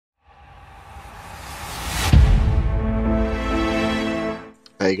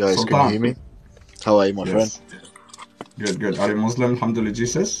Hey guys, can you hear Sultan. me? How are you, my friend? Yes. Good, good. Are you Muslim? Alhamdulillah,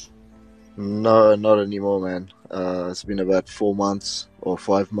 Jesus? No, not anymore, man. It's been about 4 months or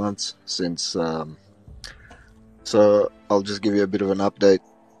 5 months since. So I'll just give you a bit of an update.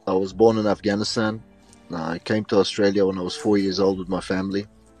 I was born in Afghanistan. I came to Australia when I was 4 years old with my family.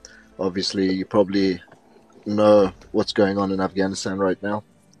 Obviously, you probably know what's going on in Afghanistan right now.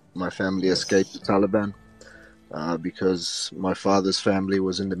 My family escaped the Yes. Taliban because my father's family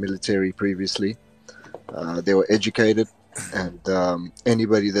was in the military previously. They were educated, and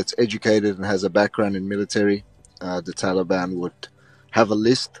anybody that's educated and has a background in military, the Taliban would have a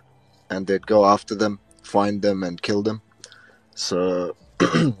list, and they'd go after them, find them, and kill them. So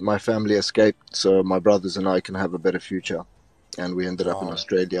my family escaped, so my brothers and I can have a better future, and we ended up in Wow.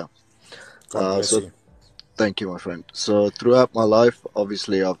 Australia. God bless So you. thank you, my friend. So throughout my life,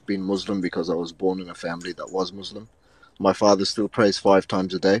 obviously, I've been Muslim because I was born in a family that was Muslim. My father still prays 5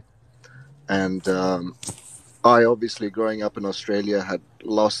 times a day, and I obviously, growing up in Australia, had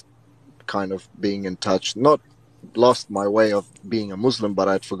lost kind of being in touch, not lost my way of being a Muslim, but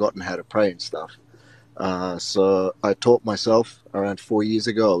I'd forgotten how to pray and stuff. So I taught myself around 4 years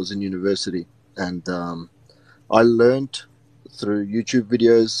ago. I was in university, and I learned through YouTube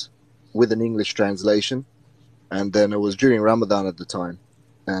videos with an English translation. And then it was during Ramadan at the time,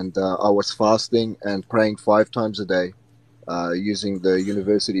 and I was fasting and praying 5 times a day, using the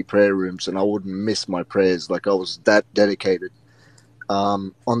university prayer rooms, and I wouldn't miss my prayers. Like, I was that dedicated.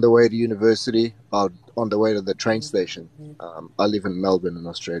 On the way to university, on the way to the train station. I live in Melbourne in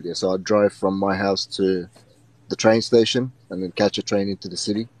Australia, so I'd drive from my house to the train station and then catch a train into the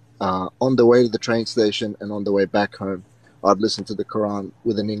city. On the way to the train station and on the way back home, I'd listen to the Quran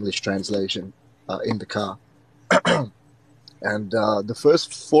with an English translation in the car. And the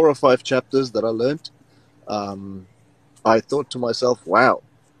first 4 or 5 chapters that I learned, um, I thought to myself, wow,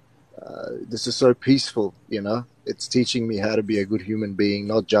 this is so peaceful, you know? It's teaching me how to be a good human being,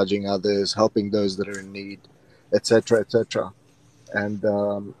 not judging others, helping those that are in need, etc., etc. And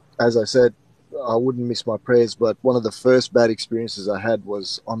as I said, I wouldn't miss my prayers, but one of the first bad experiences I had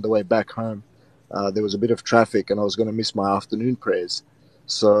was on the way back home. There was a bit of traffic and I was going to miss my afternoon prayers.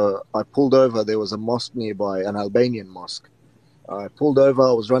 So I pulled over. There was a mosque nearby, an Albanian mosque. I pulled over.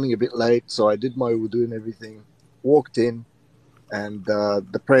 I was running a bit late, so I did my wudu and everything, walked in, and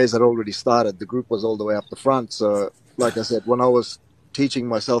the prayers had already started. The group was all the way up the front. So, like I said, when I was teaching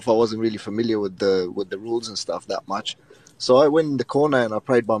myself, I wasn't really familiar with the rules and stuff that much. So I went in the corner and I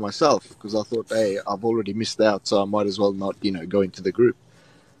prayed by myself because I thought, hey, I've already missed out, so I might as well not, go into the group.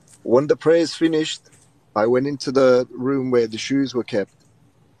 When the prayers finished, I went into the room where the shoes were kept,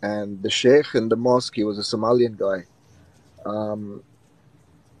 and the sheikh in the mosque, he was a Somalian guy. Um,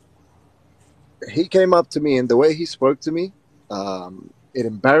 he came up to me, and the way he spoke to me, it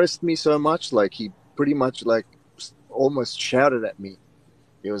embarrassed me so much. Like, he pretty much like almost shouted at me.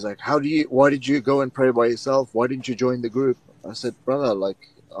 He was like, why did you go and pray by yourself? Why didn't you join the group? I said, brother, like,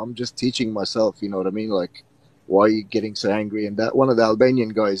 I'm just teaching myself, you know what I mean? Like, why are you getting so angry? And that one of the Albanian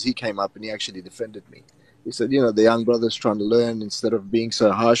guys, he came up and he actually defended me. He said, the young brother's trying to learn. Instead of being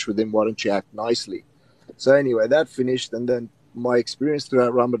so harsh with him, why don't you act nicely? So anyway, that finished. And then my experience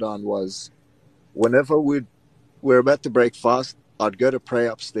throughout Ramadan was, whenever we're about to break fast, I'd go to pray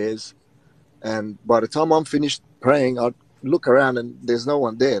upstairs. And by the time I'm finished praying, I'd look around and there's no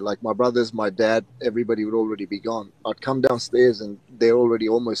one there. Like, my brothers, my dad, everybody would already be gone. I'd come downstairs and they're already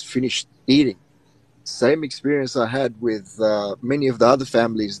almost finished eating. Same experience I had with many of the other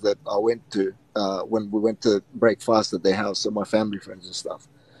families that I went to when we went to break fast at their house, so my family friends and stuff.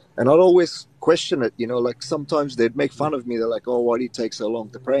 And I'd always question it, like sometimes they'd make fun of me. They're like, oh, why do you take so long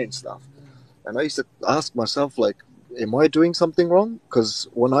to pray and stuff? And I used to ask myself, like, am I doing something wrong? Because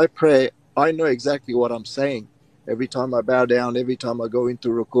when I pray, I know exactly what I'm saying. Every time I bow down, every time I go into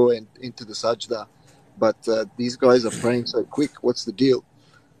ruku and into the sajda. But these guys are praying so quick. What's the deal?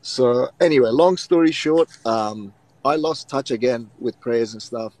 So anyway, long story short, I lost touch again with prayers and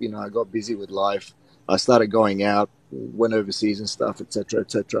stuff. I got busy with life. I started going out, went overseas and stuff, etc.,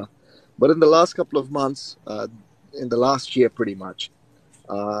 etc. But in the last couple of months, in the last year pretty much,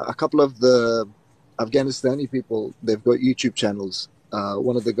 a couple of the Afghanistani people, they've got YouTube channels.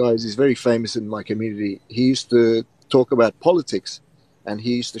 One of the guys is very famous in my community. He used to talk about politics, and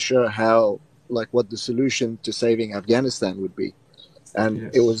he used to show how, like, what the solution to saving Afghanistan would be.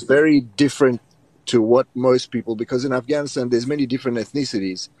 And it was Yes. very different to what most people, because in Afghanistan, there's many different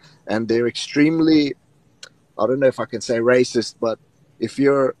ethnicities, and they're extremely, I don't know if I can say racist, but if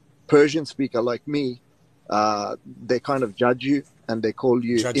you're a Persian speaker like me, they kind of judge you and they call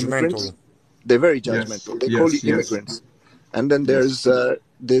you immigrants. Judgmental. They're very Yes. judgmental. They call you Yes. Yes. immigrants. And then Yes.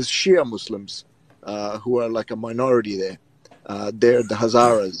 there's Shia Muslims who are like a minority there. They're the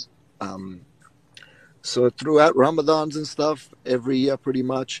Hazaras. Um, so throughout Ramadans and stuff, every year pretty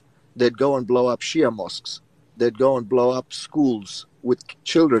much, they'd go and blow up Shia mosques. They'd go and blow up schools with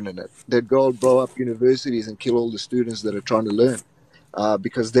children in it. They'd go and blow up universities and kill all the students that are trying to learn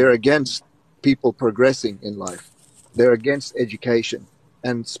because they're against people progressing in life. They're against education,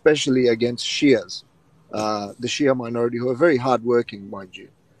 and especially against Shias, the Shia minority, who are very hardworking, mind you.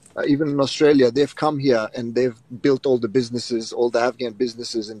 Even in Australia, they've come here and they've built all the businesses, all the Afghan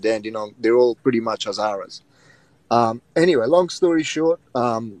businesses in Dandenong. They're all pretty much Hazaras. Anyway, long story short,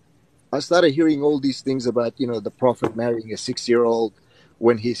 I started hearing all these things about the Prophet marrying a 6-year-old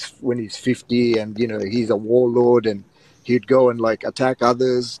when he's 50, and he's a warlord, and he'd go and like attack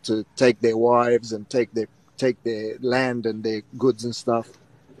others to take their wives and take their land and their goods and stuff.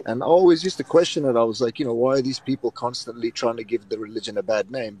 And I always used to question it. I was like, why are these people constantly trying to give the religion a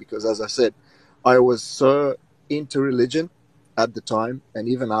bad name? Because as I said, I was so into religion at the time and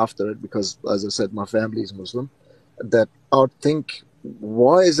even after it, because as I said, my family is Muslim, that I would think,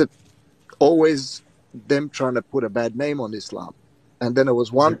 why is it always them trying to put a bad name on Islam? And then it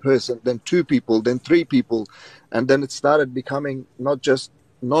was one person, then two people, then three people. And then it started becoming not just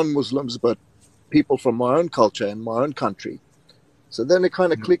non-Muslims, but people from my own culture and my own country. So then it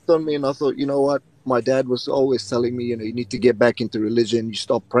kind of clicked on me, and I thought, you know what? My dad was always telling me, you need to get back into religion. You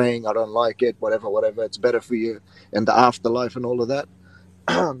stop praying. I don't like it. Whatever, whatever. It's better for you and the afterlife and all of that.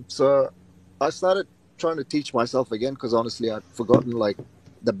 So I started trying to teach myself again, because honestly, I'd forgotten like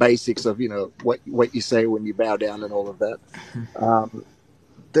the basics of what you say when you bow down and all of that. Um,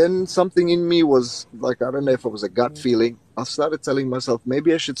 then something in me was like, I don't know if it was a gut feeling. I started telling myself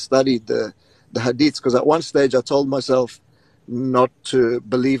maybe I should study the hadiths, because at one stage I told myself not to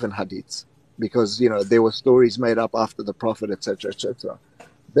believe in hadiths because there were stories made up after the Prophet, etc., etc.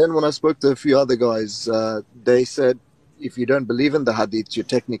 Then when I spoke to a few other guys, they said, if you don't believe in the hadiths,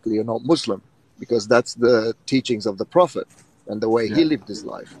 you're not Muslim, because that's the teachings of the Prophet and the way he Yeah. lived his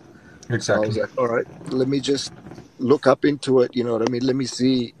life. So I Exactly. was like, all right, let me just look up into it. You know what I mean? Let me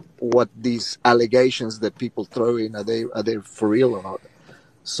see what these allegations that people throw in, are they for real or not?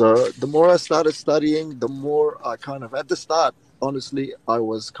 So the more I started studying, the more I kind of, at the start, honestly, I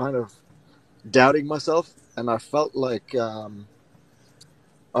was kind of doubting myself, and I felt like I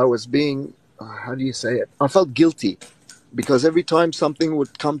was being, how do you say it? I felt guilty because every time something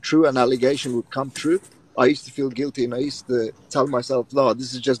would come true, an allegation would come true, I used to feel guilty, and I used to tell myself, no,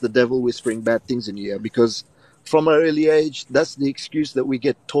 this is just the devil whispering bad things in your ear, because from an early age, that's the excuse that we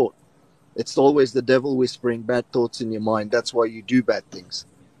get taught. It's always the devil whispering bad thoughts in your mind. That's why you do bad things.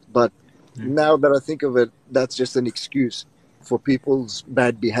 But now that I think of it, that's just an excuse for people's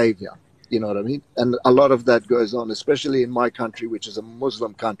bad behavior. You know what I mean? And a lot of that goes on, especially in my country, which is a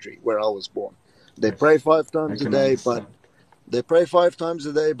Muslim country where I was born. They Yes. pray five I times a can day, but understand.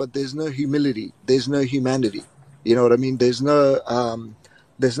 there's no humility. There's no humanity. You know what I mean? There's no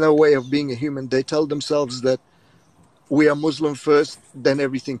way of being a human. They tell themselves that we are Muslim first, then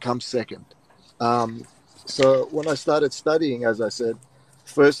everything comes second. Um, so when I started studying, as I said,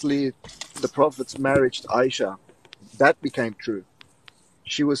 firstly, the Prophet's marriage to Aisha, that became true.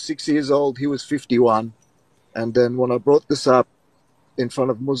 She was 6 years old, he was 51. And then when I brought this up in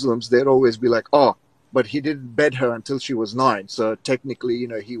front of Muslims, they'd always be like, oh, but he didn't bed her until she was 9. So technically,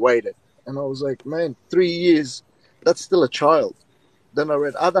 he waited. And I was like, man, 3 years, that's still a child. Then I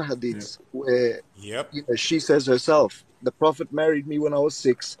read other Yeah. hadiths where Yep. she says herself, the Prophet married me when I was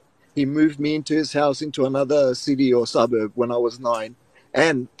 6. He moved me into his house into another city or suburb when I was 9.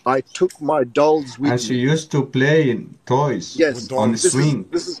 And I took my dolls And with she me. used to play in toys With Yes, on the dolls. this is swing.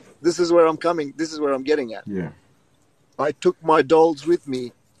 this is this is where I'm coming. This is where I'm getting at. Yeah. I took my dolls with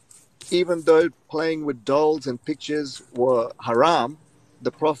me, even though playing with dolls and pictures were haram.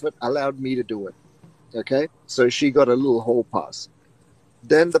 The Prophet allowed me to do it. Okay, so she got a little hall pass.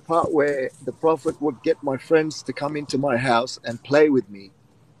 Then the part where the Prophet would get my friends to come into my house and play with me.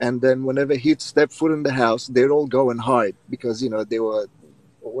 And then whenever he'd step foot in the house, they'd all go and hide because, they were,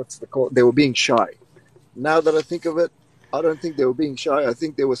 they were being shy. Now that I think of it, I don't think they were being shy. I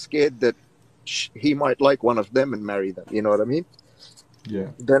think they were scared that he might like one of them and marry them. You know what I mean? Yeah.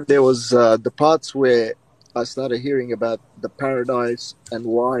 Then there was the parts where I started hearing about the paradise and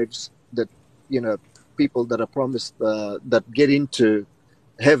wives that, people that are promised, that get into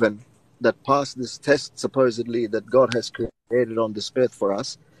heaven, that pass this test supposedly that God has created on this earth for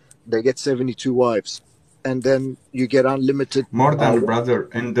us. They get 72 wives, and then you get unlimited. More than brother.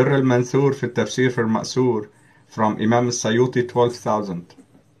 In در المنثور في التفسير في المأثور from Imam السيوطي 12,000.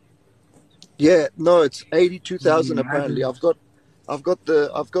 Yeah, no, it's 82,000 apparently. Imagine. I've got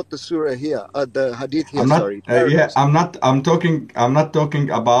the surah here, the hadith here, I'm not. sorry, Yeah, paragraphs. I'm not. I'm talking. I'm not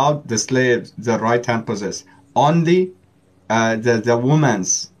talking about the slaves, the right hand possess. Only the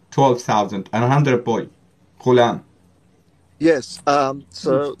woman's 12,000 and 100 boy. Ghulam. Yes.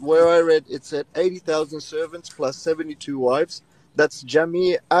 So where I read, it said 80,000 servants plus 72 wives. That's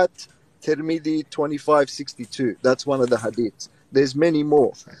Jami at Tirmidhi 2562. That's one of the hadiths. There's many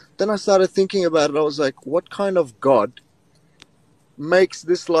more. Then I started thinking about it. I was like, what kind of God makes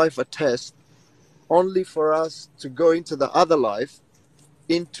this life a test only for us to go into the other life,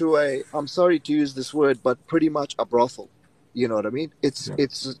 into a, I'm sorry to use this word, but pretty much a brothel. You know what I mean? It's Yeah.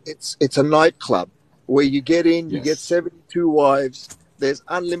 it's it's a nightclub where you get in, you get Yes. 72 wives, there's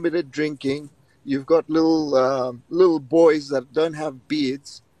unlimited drinking, you've got little boys that don't have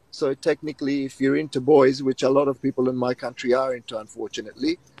beards. So technically, if you're into boys, which a lot of people in my country are into,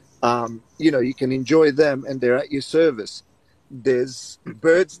 unfortunately, you can enjoy them and they're at your service. There's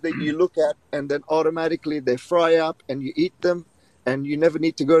birds that you look at and then automatically they fry up and you eat them and you never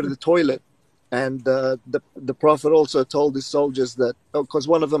need to go to the toilet. And the Prophet also told his soldiers that, because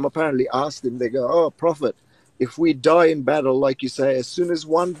one of them apparently asked him, they go, "Oh, Prophet, if we die in battle, like you say, as soon as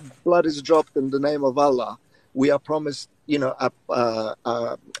one blood is dropped in the name of Allah, we are promised, a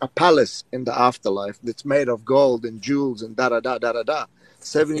palace in the afterlife that's made of gold and jewels and da da da da da da.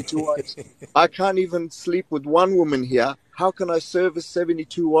 72 wives. I can't even sleep with one woman here. How can I service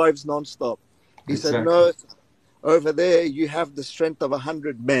 72 wives nonstop?" He said, Exactly. "No, over there you have the strength of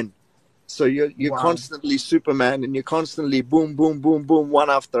 100 men. So you're Wow. constantly Superman and you're constantly boom, boom, boom, boom, one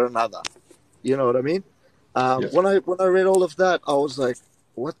after another." You know what I mean? Yes. When I read all of that, I was like,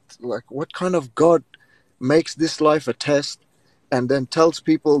 what kind of God makes this life a test, and then tells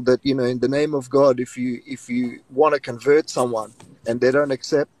people that, in the name of God, if you want to convert someone and they don't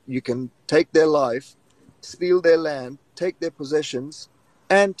accept, you can take their life, steal their land, take their possessions,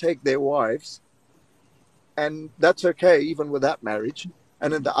 and take their wives, and that's okay even without marriage.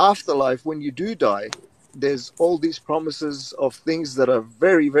 And in the afterlife, when you do die, there's all these promises of things that are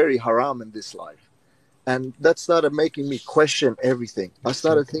very, very haram in this life. And that started making me question everything. I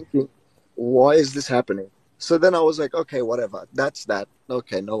started Exactly. thinking, why is this happening? So then I was like, okay, whatever, that's that.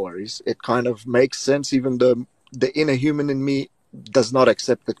 Okay, no worries. It kind of makes sense, even though the inner human in me does not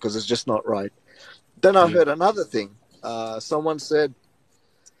accept it because it's just not right. Then I Yeah. heard another thing. Someone said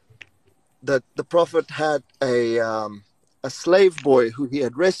that the Prophet had a slave boy who he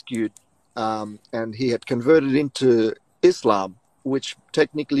had rescued, and he had converted into Islam, which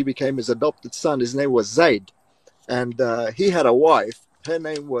technically became his adopted son. His name was Zayd, and he had a wife. Her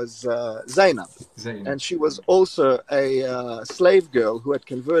name was Zainab, Zainab. and she was also a slave girl who had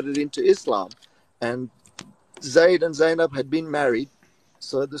converted into Islam. And Zayd and Zainab had been married.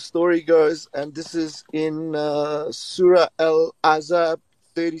 So the story goes, and this is in Surah Al Azab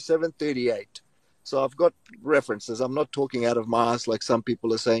 37:38. So I've got references. I'm not talking out of my ass like some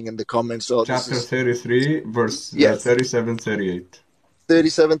people are saying in the comments. Oh, this Chapter is, 33, verse yes, 37, 38.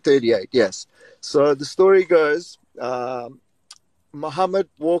 37:38. Yes. So the story goes, Muhammad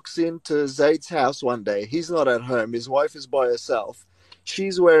walks into Zayd's house one day. He's not at home. His wife is by herself.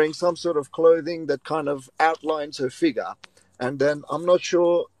 She's wearing some sort of clothing that kind of outlines her figure. And then I'm not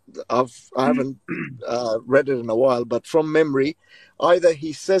sure, I haven't read it in a while, but from memory, either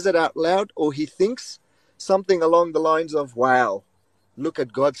he says it out loud or he thinks something along the lines of, "Wow, look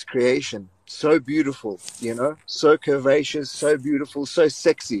at God's creation. So beautiful, so curvaceous, so beautiful, so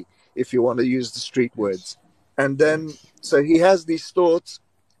sexy," if you want to use the street Yes. words. And then, Yes. so he has these thoughts,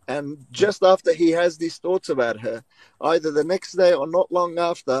 and just after he has these thoughts about her, either the next day or not long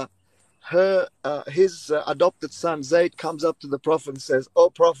after, his adopted son Zayd comes up to the Prophet and says, "Oh,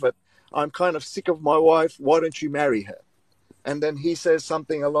 Prophet, I'm kind of sick of my wife. Why don't you marry her?" And then he says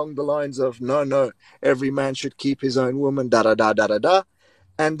something along the lines of, "No, no, every man should keep his own woman, da da da da da da."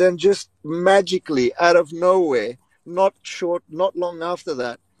 And then just magically, out of nowhere, not long after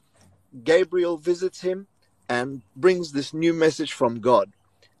that, Gabriel visits him and brings this new message from God.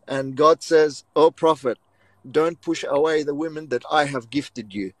 And God says, "Oh, Prophet, don't push away the women that I have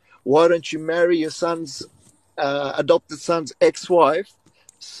gifted you. Why don't you marry your son's adopted son's ex-wife,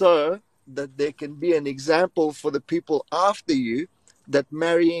 so that there can be an example for the people after you that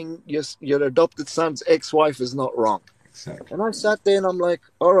marrying your adopted son's ex-wife is not wrong." Exactly. And I sat there and I'm like,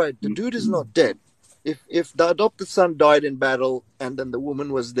 all right, the dude is not dead. If the adopted son died in battle and then the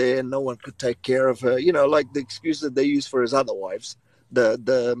woman was there and no one could take care of her, like the excuse that they use for his other wives,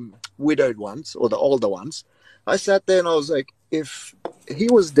 the widowed ones or the older ones, I sat there and I was like, if he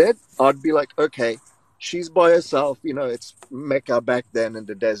was dead, I'd be like, okay, she's by herself. You know, it's Mecca back then in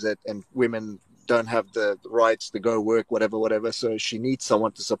the desert, and women don't have the rights to go work, whatever, whatever. So she needs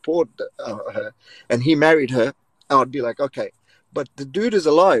someone to support her. And he married her. I'd be like, okay. But the dude is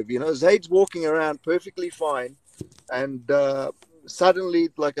alive. You know, Zaid's walking around perfectly fine. And suddenly,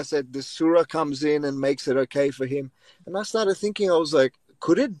 like I said, this surah comes in and makes it okay for him. And I started thinking, I was like,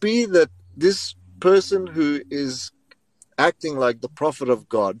 could it be that this person who is acting like the prophet of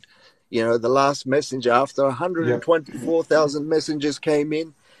God, you know, the last messenger, after Yep. 124,000 messengers came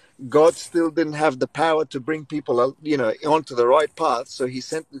in, God still didn't have the power to bring people, you know, onto the right path. So he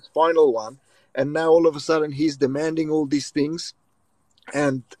sent this final one. And now all of a sudden he's demanding all these things.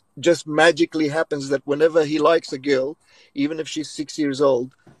 And just magically happens that whenever he likes a girl, even if she's 6 years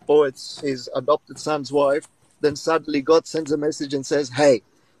old, or it's his adopted son's wife, then suddenly God sends a message and says, hey,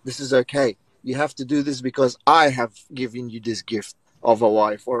 this is okay. You have to do this because I have given you this gift of a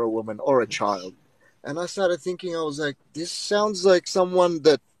wife or a woman or a child. And I started thinking, I was like, this sounds like someone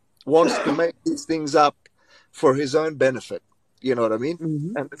that wants to make these things up for his own benefit. You know what I mean?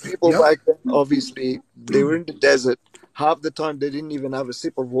 Mm-hmm. And the people Yep. back then, obviously, they were in the desert. Half the time, they didn't even have a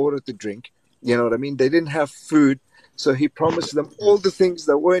sip of water to drink. You know what I mean? They didn't have food. So he promised them all the things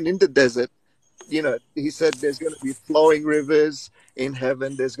that weren't in the desert. You know, he said there's going to be flowing rivers in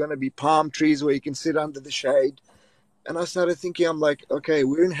heaven. There's going to be palm trees where you can sit under the shade. And I started thinking, I'm like, okay,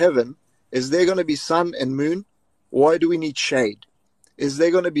 we're in heaven. Is there going to be sun and moon? Why do we need shade? Is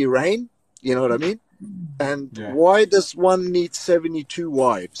there going to be rain? You know what I mean? And Yeah. why does one need 72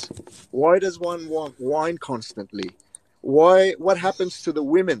 wives? Why does one want wine constantly? Why? What happens to the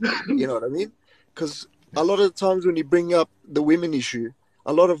women? You know what I mean? Because a lot of the times when you bring up the women issue,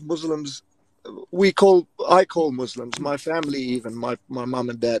 a lot of Muslims, I call Muslims, my family even, my mom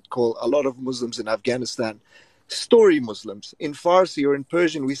and dad call a lot of Muslims in Afghanistan story Muslims. In Farsi or in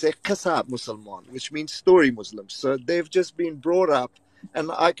Persian, we say Qasab Musalman, which means story Muslims. So they've just been brought up,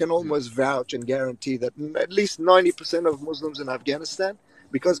 and I can almost vouch and guarantee that at least 90% of Muslims in Afghanistan,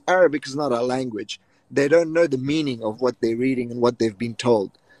 because Arabic is not our language, they don't know the meaning of what they're reading and what they've been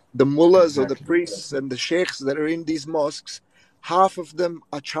told. The mullahs or the Exactly. priests and the sheikhs that are in these mosques, half of them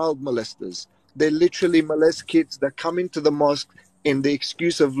are child molesters. They literally molest kids that come into the mosque in the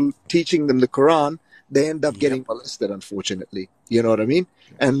excuse of teaching them the Quran. They end up Yep. getting molested, unfortunately. You know what I mean?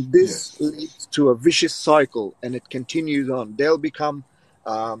 And Yes. this Yes. leads to a vicious cycle, and it continues on. They'll become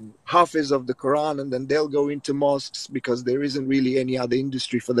hafiz of the Quran, and then they'll go into mosques because there isn't really any other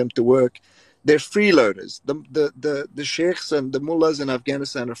industry for them to work. They're freeloaders. The sheikhs and the mullahs in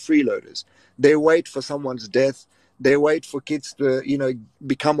Afghanistan are freeloaders. They wait for someone's death. They wait for kids to, you know,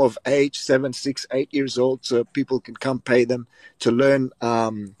 become of age, 7, 6, 8 years old, so people can come pay them to learn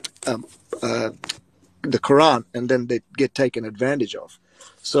the Quran, and then they get taken advantage of.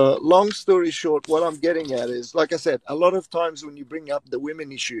 So long story short, what I'm getting at is, like I said, a lot of times when you bring up the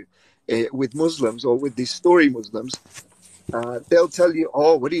women issue with Muslims or with these story Muslims, they'll tell you,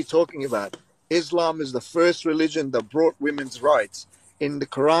 oh, what are you talking about? Islam is the first religion that brought women's rights. In the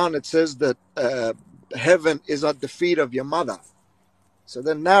Quran, it says that heaven is at the feet of your mother. So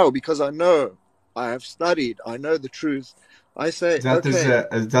then now, because I have studied, I know the truth, I say, That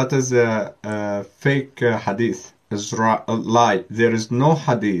is okay, a fake hadith. It's a lie. There is no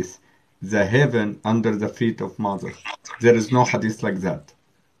hadith. The heaven under the feet of mother. There is no hadith like that.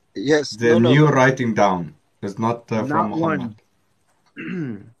 yes, The no, new writing down is not from Not Muhammad.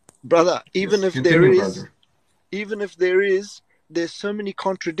 one. brother, Yes. Continue, brother. even if there is, there's so many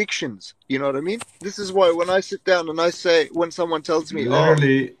contradictions. You know what I mean? This is why when I sit down and I say, when someone tells me, oh,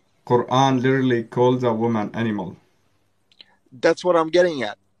 Literally, Quran literally calls a woman animal. that's what I'm getting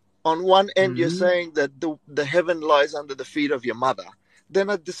at. On one end, you're Mm-hmm. saying that the heaven lies under the feet of your mother. Then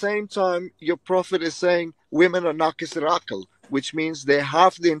at the same time, your prophet is saying women are naqis al-aql, which means they're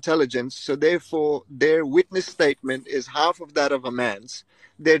half the intelligence. So therefore, their witness statement is half of that of a man's.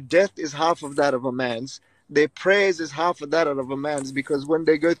 Their death is half of that of a man's. Their prayers is half of that of a man's, because when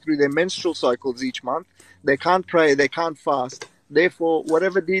they go through their menstrual cycles each month, they can't pray, they can't fast. Therefore,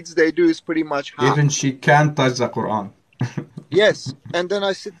 whatever deeds they do is pretty much half. Even she can't touch the Quran. Yes. And then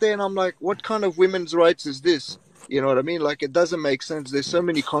I sit there and I'm like, what kind of women's rights is this? You know what I mean? Like, it doesn't make sense. There's so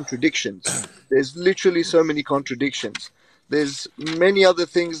many contradictions. There's literally so many contradictions. There's many other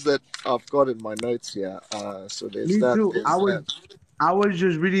things that I've got in my notes here. So there's Me that. too. There's that. I was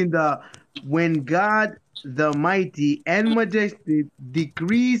just reading when God the mighty and majestic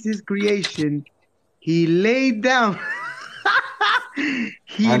decrees his creation, he laid down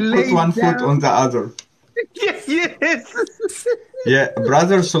he And put one laid foot down on the other. yes. Yeah,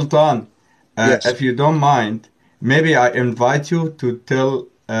 brother Sultan, Yes. if you don't mind, maybe I invite you to tell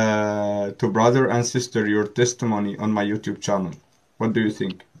to brother and sister your testimony on my YouTube channel. What do you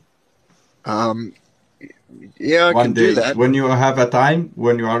think? Yeah, I One can do day, that. when you have a time,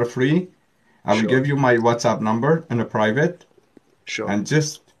 when you are free, I will Sure, give you my WhatsApp number in a private, sure, and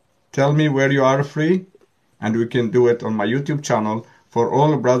just tell me where you are free, and we can do it on my YouTube channel for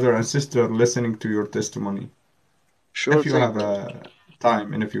all brother and sister listening to your testimony. sure If you thing. have a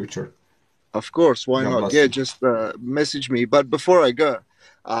time in the future. Of course, why God not? bless Yeah, you. just message me. But before I go,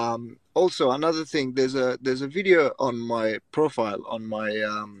 also another thing, there's a video on my profile on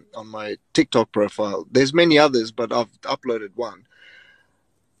my TikTok profile. There's many others, but I've uploaded one.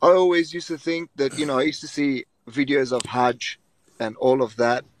 I always used to think that, I used to see videos of Hajj and all of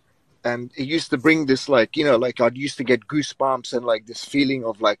that, and it used to bring this, like, like I'd used to get goosebumps and like this feeling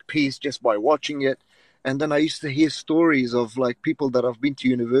of like peace just by watching it. And then I used to hear stories of like people that I've been to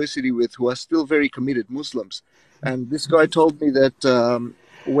university with who are still very committed Muslims. And this guy told me that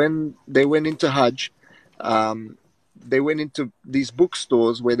when they went into Hajj, they went into these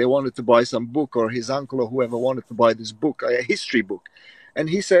bookstores where they wanted to buy some book, or his uncle or whoever wanted to buy this book, a history book. And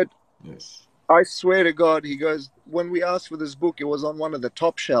he said, Yes. I swear to God, he goes, when we asked for this book, it was on one of the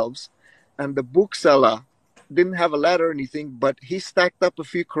top shelves, and the bookseller didn't have a ladder or anything, but he stacked up a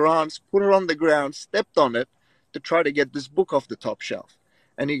few Qurans, put it on the ground, stepped on it to try to get this book off the top shelf.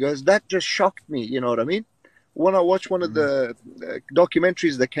 And he goes, that just shocked me, you know what I mean? When I watched one of Mhm. the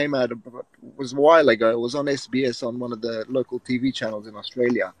documentaries that came out, it was a while ago, it was on SBS on one of the local TV channels in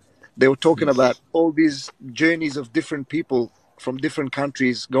Australia. They were talking about Yes. all these journeys of different people from different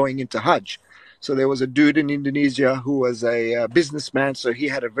countries going into Hajj. So there was a dude in Indonesia who was a businessman, so he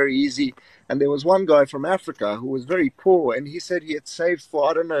had it very easy. And there was one guy from Africa who was very poor, and he said he had saved for,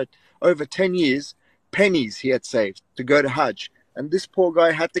 I don't know, over 10 years, pennies he had saved to go to Hajj. And this poor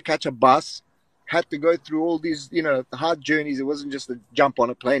guy had to catch a bus, had to go through all these, hard journeys. It wasn't just to jump on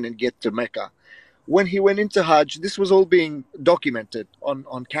a plane and get to Mecca. When he went into Hajj, this was all being documented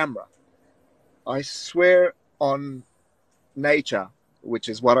on camera. I swear on nature, which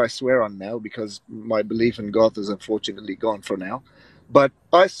is what I swear on now because my belief in God is unfortunately gone for now. But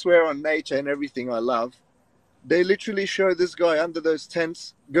I swear on nature and everything I love. They literally show this guy under those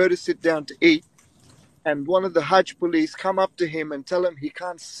tents go to sit down to eat, and one of the Hajj police come up to him and tell him he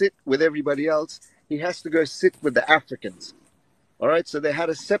can't sit with everybody else. He has to go sit with the Africans. All right, so they had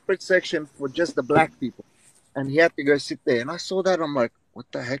a separate section for just the black people, and he had to go sit there. And I saw that, I'm like, what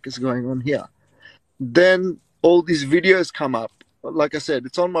the heck is going on here? Then all these videos come up. Like I said,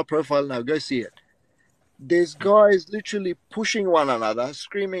 it's on my profile now. Go see it. There's guys literally pushing one another,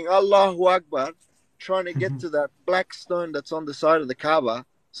 screaming Allahu Akbar, trying to get to that black stone that's on the side of the Kaaba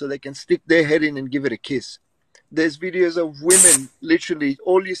so they can stick their head in and give it a kiss. There's videos of women, literally,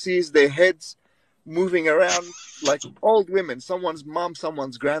 all you see is their heads moving around like old women, someone's mom,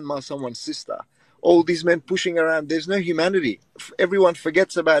 someone's grandma, someone's sister. All these men pushing around. There's no humanity. Everyone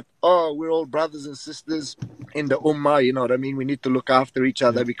forgets about, oh, we're all brothers and sisters in the ummah, you know what I mean? We need to look after each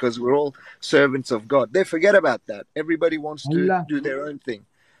other Yeah. because we're all servants of God. They forget about that. Everybody wants to Allah, do their own thing.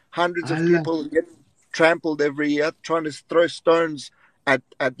 Hundreds of Allah, people get trampled every year trying to throw stones at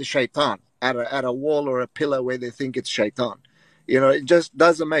the shaitan, at a wall or a pillar where they think it's shaitan. It just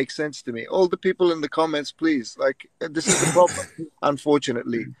doesn't make sense to me. All the people in the comments, please, like, this is the problem.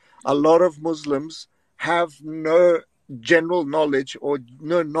 Unfortunately, a lot of Muslims have no general knowledge or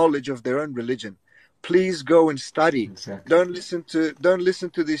no knowledge of their own religion. Please go and study. Exactly. Don't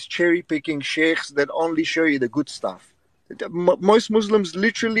listen to these cherry picking sheikhs that only show you the good stuff. Most Muslims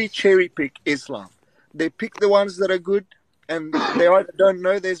literally cherry pick Islam. They pick the ones that are good, and they either don't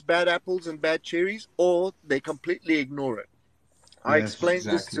know there's bad apples and bad cherries, or they completely ignore it. I yes, explained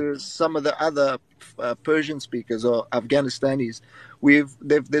this Exactly. to some of the other Persian speakers or Afghanistanis.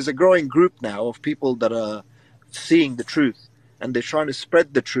 There's a growing group now of people that are seeing the truth, and they're trying to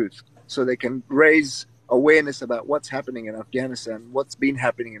spread the truth so they can raise awareness about what's happening in Afghanistan, what's been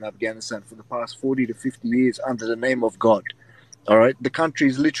happening in Afghanistan for the past 40 to 50 years under the name of God. All right, the country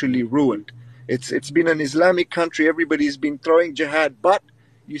is literally ruined. It's been an Islamic country. Everybody's been throwing jihad, but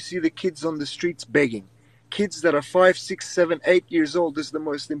you see the kids on the streets begging. Kids that are 5, 6, 7, 8 years old. This is the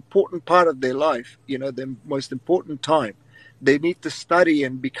most important part of their life. The most important time. They need to study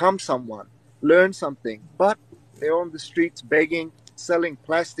and become someone, learn something, but they're on the streets begging, selling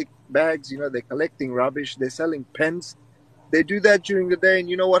plastic bags. They're collecting rubbish. They're selling pens. They do that during the day, and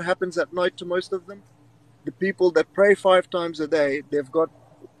you know what happens at night to most of them? The people that pray 5 times a day, they've got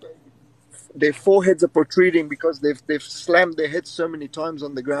their foreheads are protruding because they've slammed their heads so many times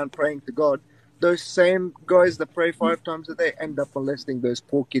on the ground praying to God. those same guys that pray 5 times a day end up molesting those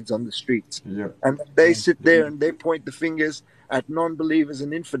poor kids on the streets. Yep. And they sit there and they point the fingers at non-believers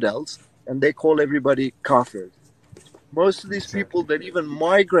and infidels, and they call everybody kafirs. Most of these people that even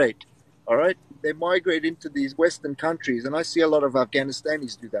migrate, all right, they migrate into these Western countries, and I see a lot of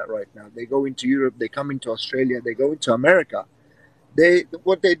Afghanistanis do that right now. They go into Europe, they come into Australia, they go into America.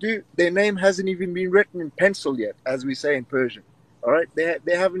 What they do, their name hasn't even been written in pencil yet, as we say in Persian. All right,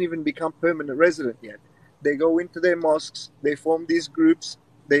 they haven't even become permanent resident yet. They go into their mosques, they form these groups,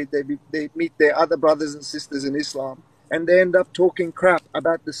 they meet their other brothers and sisters in Islam, and they end up talking crap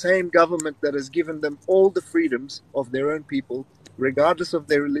about the same government that has given them all the freedoms of their own people, regardless of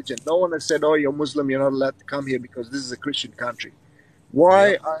their religion. No one has said, oh, you're Muslim, you're not allowed to come here because this is a Christian country.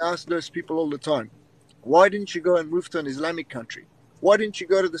 Why? I ask those people all the time, why didn't you go and move to an Islamic country? Why didn't you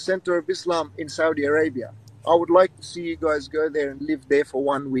go to the center of Islam in Saudi Arabia? I would like to see you guys go there and live there for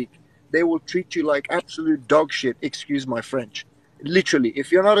 1 week. They will treat you like absolute dog shit, excuse my French. Literally,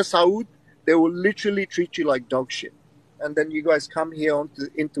 if you're not a Saud, they will literally treat you like dog shit. And then you guys come here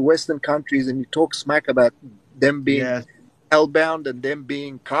into Western countries and you talk smack about them being hellbound and them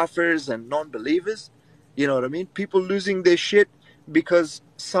being kafirs and non-believers. You know what I mean? People losing their shit because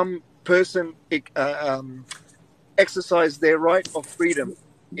some person exercised their right of freedom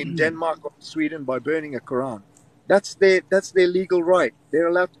in Denmark or Sweden by burning a Quran. That's their legal right. They're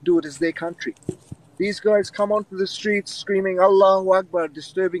allowed to do it as their country. These guys come onto the streets screaming Allahu Akbar,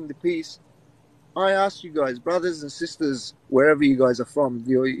 disturbing the peace. I ask you guys, brothers and sisters, wherever you guys are from,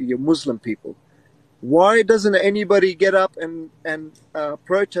 you're Muslim people, why doesn't anybody get up and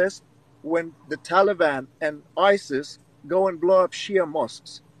protest when the Taliban and ISIS go and blow up Shia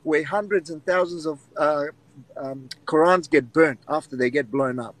mosques, where hundreds and thousands of Qurans get burnt after they get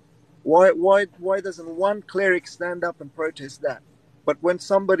blown up? Why doesn't one cleric stand up and protest that? But when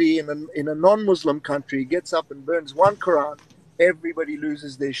somebody in a non-Muslim country gets up and burns one Quran, everybody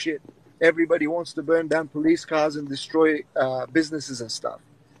loses their shit. Everybody wants to burn down police cars and destroy businesses and stuff.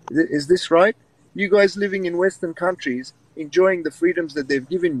 Is this right? You guys living in Western countries, enjoying the freedoms that they've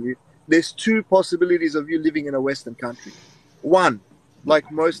given you, there's 2 possibilities of you living in a Western country. One,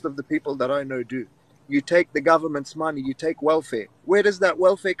 like most of the people that I know do, you take the government's money, you take welfare. Where does that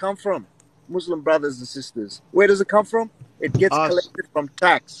welfare come from? Muslim brothers and sisters. Where does it come from? It gets collected from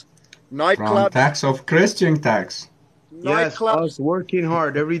tax. Nightclubs. From tax of Christian tax. Yes, us working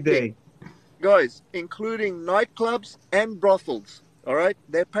hard every day. Guys, including nightclubs and brothels. All right?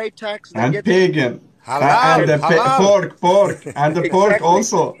 They pay tax. They and get pagan. Halal, and the halal. pork. And the pork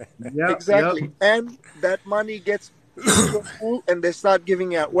also. Yep, exactly. Yep. And that money gets into a pool and they start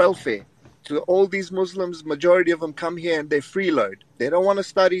giving out welfare. So all these Muslims, majority of them come here and they freeload. They don't want to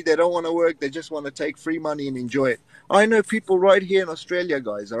study. They don't want to work. They just want to take free money and enjoy it. I know people right here in Australia,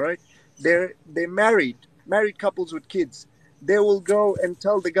 guys, all right? They're married couples with kids. They will go and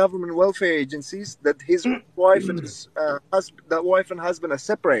tell the government welfare agencies that his wife and husband are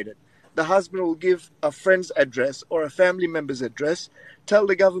separated. The husband will give a friend's address or a family member's address, tell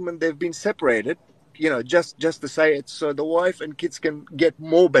the government they've been separated, just to say it, so the wife and kids can get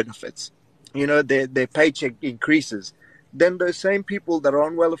more benefits. Their paycheck increases. Then those same people that are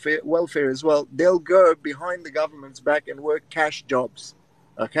on welfare as well, they'll go behind the government's back and work cash jobs,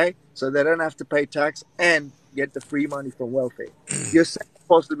 okay? So they don't have to pay tax and get the free money from welfare. Your second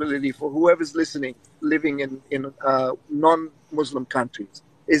possibility for whoever's listening, living in non-Muslim countries,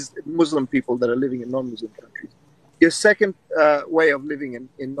 is Muslim people that are living in non-Muslim countries. Your second way of living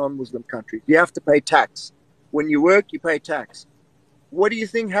in non-Muslim countries, you have to pay tax. When you work, you pay tax. What do you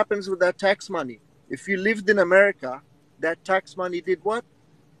think happens with that tax money? If you lived in America, that tax money did what?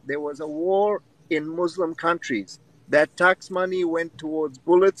 There was a war in Muslim countries. That tax money went towards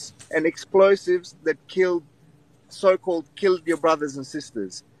bullets and explosives that killed your brothers and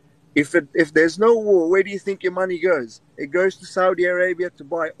sisters. If there's no war, where do you think your money goes? It goes to Saudi Arabia to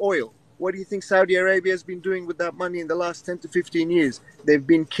buy oil. What do you think Saudi Arabia has been doing with that money in the last 10 to 15 years? They've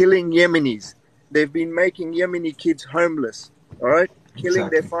been killing Yemenis. They've been making Yemeni kids homeless, all right? Killing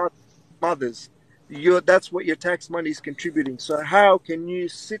their fathers, mothers. That's what your tax money is contributing. So how can you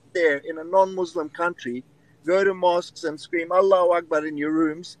sit there in a non-Muslim country, go to mosques and scream Allahu Akbar in your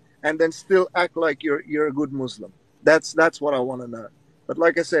rooms, and then still act like you're a good Muslim? That's what I want to know. But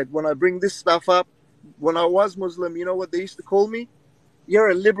like I said, when I bring this stuff up, when I was Muslim, you know what they used to call me? You're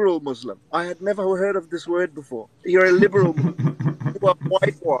a liberal Muslim. I had never heard of this word before. You're a liberal Muslim. You are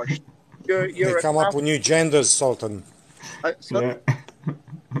whitewashed. They come up with new genders, Sultan. Sorry,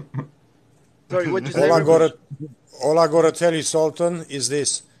 what'd you say? All I gotta tell you, Sultan, is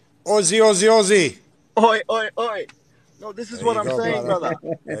this: Aussie, Aussie, Aussie. Oi, oi, oi. No, this is There what you I'm go, saying, brother.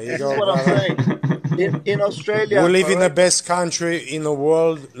 brother. There you This is go, what I'm brother. saying. In Australia, We live all in the right. best country in the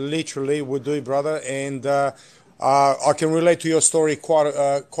world, literally. We do, brother. And I can relate to your story quite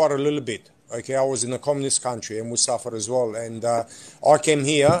a little bit. Okay, I was in a communist country and we suffered as well. And I came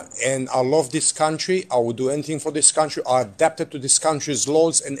here and I love this country. I would do anything for this country. I adapted to this country's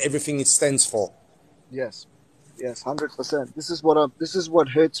laws and everything it stands for. Yes, yes, 100%. This is what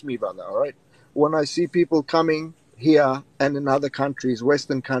hurts me, brother. All right, when I see people coming here and in other countries,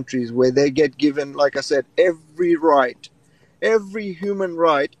 Western countries, where they get given, like I said, every right, every human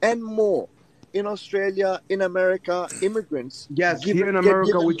right, and more. In Australia, in America, immigrants Yes, here given in get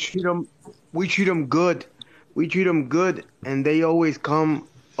America, given. we treat them good. We treat them good, and they always come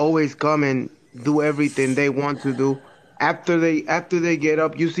and do everything they want to do. After they get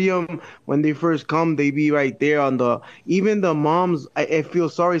up, you see them when they first come. They be right there on the. Even the moms, I feel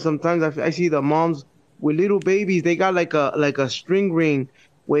sorry sometimes. I see the moms with little babies. They got like a string ring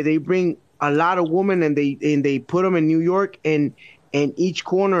where they bring a lot of women and they put them in New York and each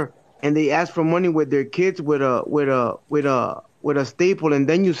corner and they ask for money with their kids with a staple, and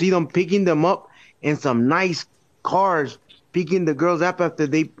then you see them picking them up in some nice cars, picking the girls up after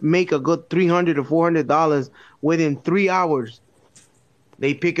they make a good $300 to $400 within 3 hours.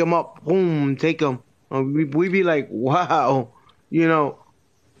 They pick them up, boom, take them. We be like, wow, you know,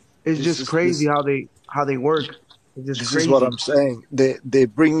 it's This just is crazy this. how they work. It's just This is what crazy. I'm saying. They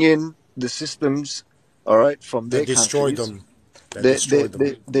bring in the systems, all right, from They their destroyed countries. them. They destroyed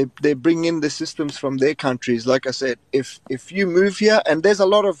them. They bring in the systems from their countries. Like I said, if you move here, and there's a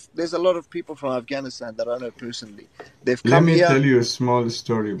lot of people from Afghanistan that I know personally. They've Let come me here. tell you a small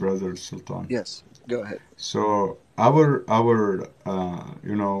story, brother Sultan. Yes, go ahead. So our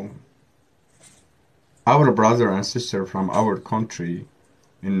our brother and sister from our country,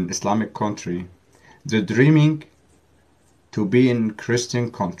 in Islamic country, they're dreaming to be in Christian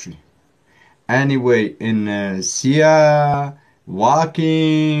country. Anyway, in Sia,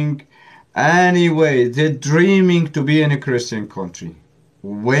 walking, anyway, they're dreaming to be in a Christian country.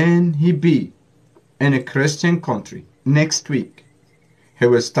 When he be in a Christian country next week, he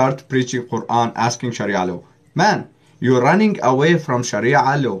will start preaching Quran, asking Sharia law. Man, you're running away from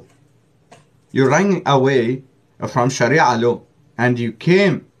Sharia law. You're running away from Sharia law, and you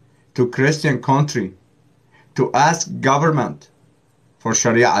came to Christian country to ask government for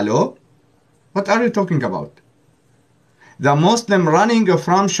Sharia law. What are you talking about? The Muslim running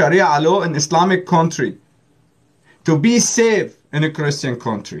from Sharia law in Islamic country to be safe in a Christian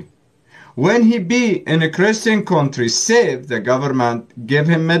country. When he be in a Christian country safe, the government give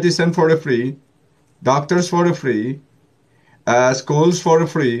him medicine for free, doctors for free, schools for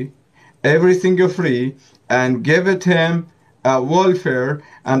free, everything free, and give it him welfare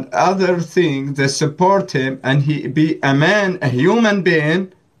and other things that support him, and he be a man, a human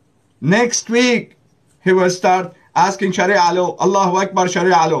being. Next week, he will start asking Sharia law, Allahu Akbar,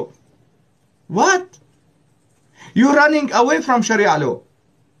 Sharia law. What? You're running away from Sharia law.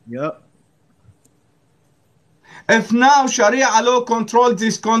 Yep. If now Sharia law controls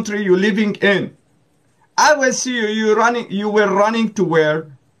this country you're living in, I will see you. You were running to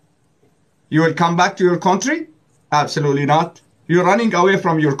where? You will come back to your country? Absolutely not. You're running away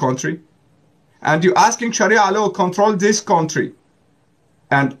from your country, and you're asking Sharia law control this country.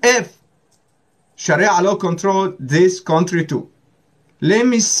 And if Sharia law control this country too, let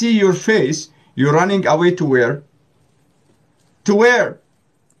me see your face. You're running away to where? To where?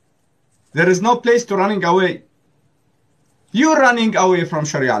 There is no place to running away. You're running away from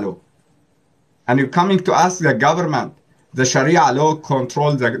Sharia law. And you're coming to ask the government, the Sharia law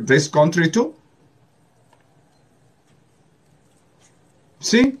control this country too?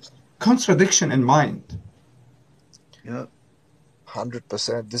 See? Contradiction in mind. Yep.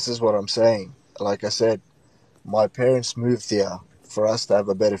 100%. This is what I'm saying. Like I said, my parents moved here for us to have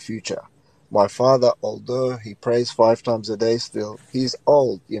a better future. My father, although he prays 5 times a day still, he's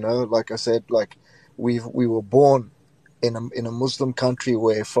old, you know, like I said, like we were born in a Muslim country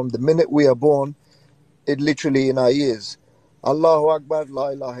where from the minute we are born, it literally in our ears, Allahu Akbar, La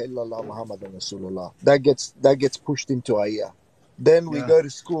ilaha illallah, Muhammadan Rasulullah. That gets pushed into our ear. Then we Yeah. go to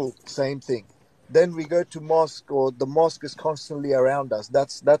school, same thing. Then we go to mosque, or the mosque is constantly around us.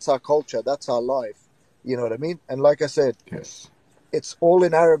 That's our culture, that's our life. You know what I mean? And like I said, Yes. it's all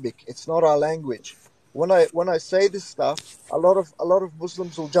in Arabic. It's not our language. When I say this stuff, a lot of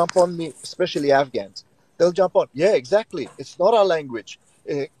Muslims will jump on me, especially Afghans. They'll jump on. Yeah, exactly. It's not our language.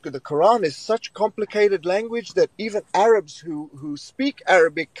 The Quran is such complicated language that even Arabs who speak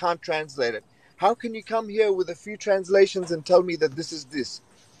Arabic can't translate it. How can you come here with a few translations and tell me that this is this?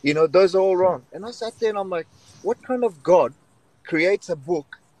 You know, those are all wrong. And I sat there and I'm like, what kind of God creates a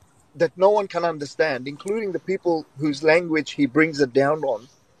book that no one can understand, including the people whose language he brings it down on?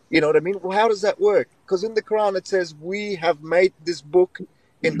 You know what I mean? Well, how does that work? Because in the Quran it says we have made this book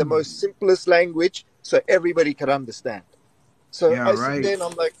in the most simplest language so everybody can understand. So Yeah, I sit right. there and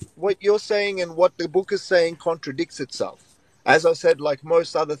I'm like, what you're saying and what the book is saying contradicts itself. As I said, like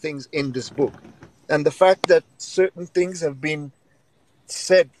most other things in this book. And the fact that certain things have been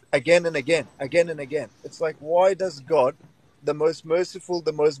said again and again, again and again. It's like, why does God, the most merciful,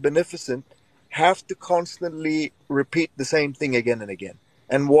 the most beneficent, have to constantly repeat the same thing again and again?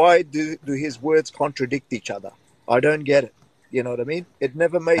 And why do his words contradict each other? I don't get it. You know what I mean? It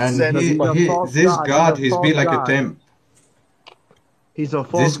never made And Because sense. he's But a false this god. He's God, a he's be false like a god. temp. He's a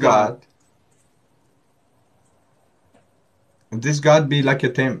This false god. God, this God be like a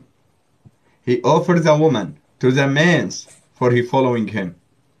temp. He offers a woman to the man's for he following him.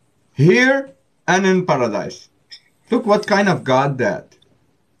 Here and in paradise. Look what kind of God that.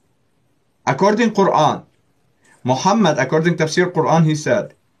 According Quran, Muhammad, according Tafsir Quran, he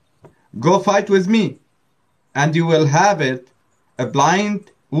said, go fight with me and you will have it a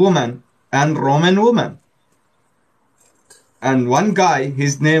blind woman and Roman woman. And one guy,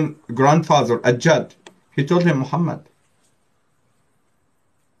 his name grandfather, a judge, he told him, Muhammad,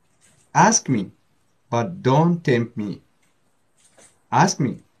 ask me, but don't tempt me. Ask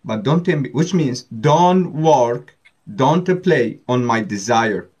me, but don't tempt me, which means don't work, don't play on my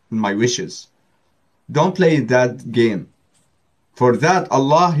desire, my wishes. Don't play that game. For that,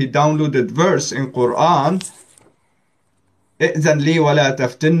 Allah, He downloaded verse in Quran, إِذَنْ لِي وَلَا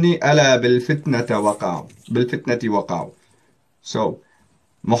تَفْتِنِّي أَلَا بِالْفِتْنَةِ وَقَعُوا. So,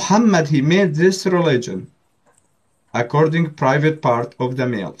 Muhammad, he made this religion according private part of the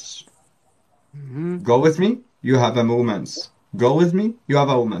males. Go with me, you have a woman's. Go with me, you have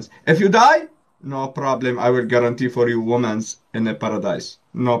a woman's. If you die, no problem, I will guarantee for you woman's in the paradise.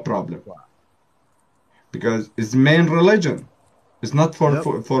 No problem. Because it's main religion. It's not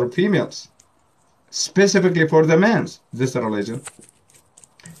Yep. for females. Specifically for the men's, this religion.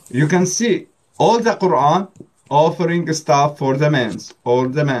 You can see all the Quran offering stuff for the men's, all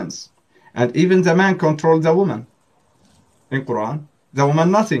the men's. And even the man control the woman. In Quran, the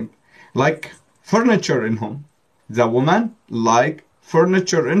woman nothing. Like furniture in home. The woman like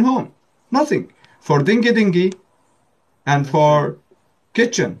furniture in home. Nothing. For dingy dingy and for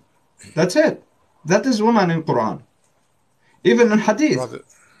kitchen. That's it. That is woman in Quran. Even in Hadith. Brother,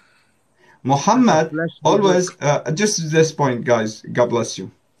 That's a Muhammad fleshly always, book. just this point, guys, God bless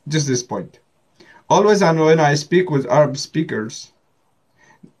you. Just this point. Always, and when I speak with Arab speakers,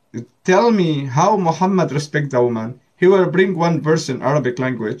 tell me how Muhammad respect the woman. He will bring one verse in Arabic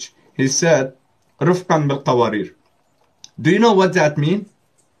language. He said, "Rufqan bil qawarir." Do you know what that means?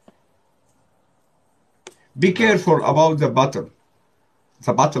 Be no. careful about the bottle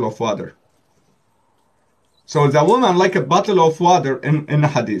of water. So the woman like a bottle of water in a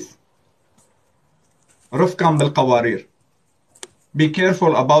hadith. Rufqan bil qawarir. Be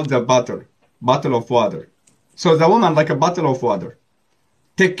careful about the bottle of water. So the woman like a bottle of water.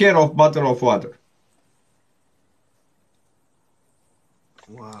 Take care of bottle of water.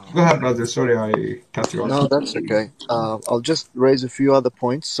 Wow. Go ahead, brother. Sorry, I cut you off. no, that's okay. I'll just raise a few other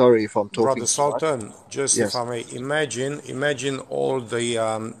points. Sorry if I'm Brother talking too much. Sultan, just if Yes. I may, imagine all the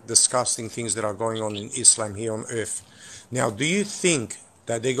disgusting things that are going on in Islam here on earth. Now, do you think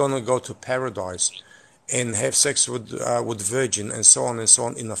that they're gonna go to paradise and have sex with virgin and so on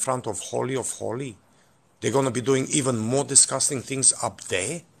in the front of holy? They're gonna be doing even more disgusting things up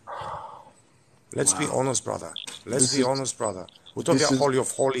there. Let's be Wow. honest, brother. Let's This be is honest, brother. We're talking this about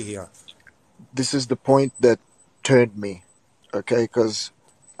is holy here. this is the point that turned me. Okay, because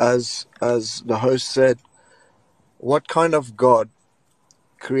as the host said, what kind of God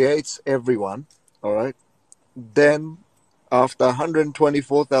creates everyone? All right. Then after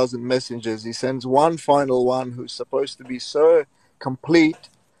 124,000 messengers, he sends one final one who's supposed to be so complete,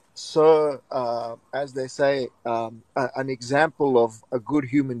 so, as they say, an example of a good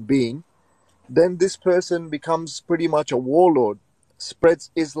human being. Then this person becomes pretty much a warlord,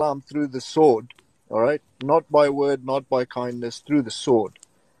 spreads Islam through the sword, all right? Not by word, not by kindness, through the sword.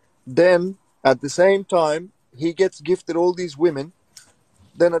 Then, at the same time, he gets gifted all these women.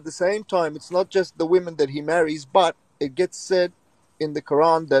 Then at the same time, it's not just the women that he marries, but it gets said in the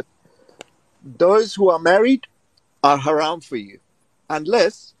Quran that those who are married are haram for you,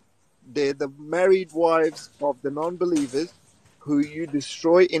 unless they're the married wives of the non-believers who you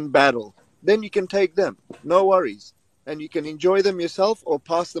destroy in battle. Then you can take them, no worries, and you can enjoy them yourself or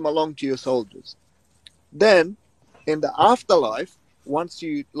pass them along to your soldiers. Then, in the afterlife, once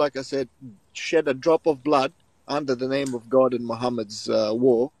you, like I said, shed a drop of blood, under the name of God and Muhammad's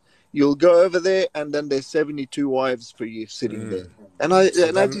war, you'll go over there, and then there's 72 wives for you sitting there. And So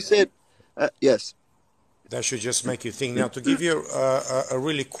as you said, yes. that should just make you think. Now, to give you a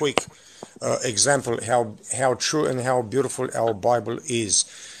really quick example how true and how beautiful our Bible is.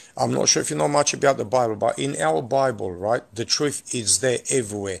 I'm not sure if you know much about the Bible, but in our Bible, right, the truth is there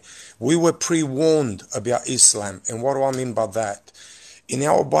everywhere. We were pre-warned about Islam. And what do I mean by that? In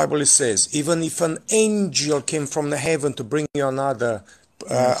our Bible it says, even if an angel came from the heaven to bring you another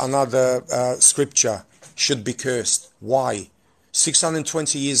scripture, should be cursed. Why?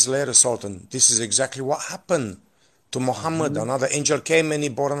 620 years later, Sultan, this is exactly what happened to Muhammad. Another angel came and he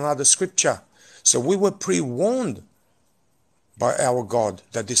brought another scripture. So we were pre-warned by our God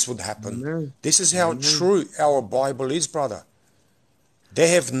that this would happen. This is how true our Bible is, brother. They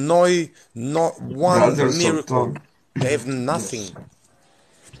have not one Brother miracle. Sultan. They have nothing.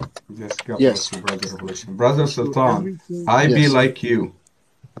 Yes, God Yes. bless you, Brother Revelation. Brother Sultan, Everything. I be Yes. like you.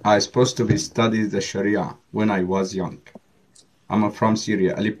 I supposed to be studying the Sharia when I was young. I'm from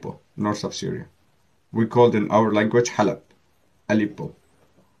Syria, Aleppo, north of Syria. We called in our language Halab, Aleppo.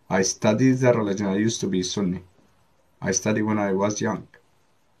 I studied the religion. I used to be Sunni. I studied when I was young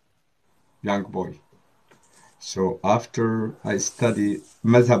boy. So after I studied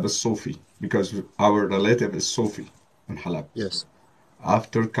Madhab al-Sufi, because our relative is Sufi in Halab. Yes.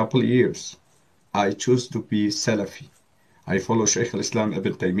 After a couple of years, I chose to be Salafi. I follow Shaykh al-Islam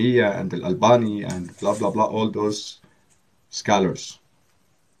Ibn Taymiyyah and al-Albani and blah, blah, blah, all those scholars.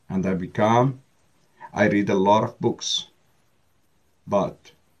 And I read a lot of books.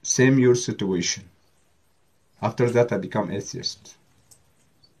 But same your situation. After that, I become atheist.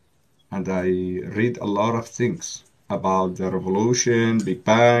 And I read a lot of things about the revolution, Big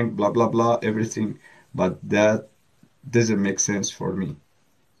Bang, blah, blah, blah, everything. But that doesn't make sense for me.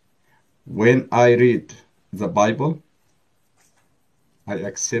 When I read the Bible, I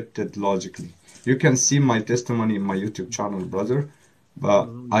accept it logically. You can see my testimony in my YouTube channel, brother. But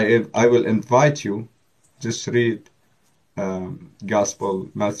I will invite you, just read Gospel,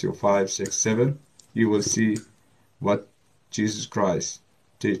 Matthew 5, 6, 7. You will see what Jesus Christ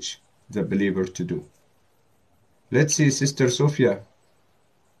teach the believer to do. Let's see, Sister Sophia.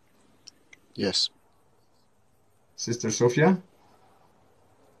 Yes. Sister Sophia?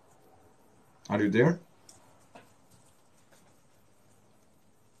 Are you there?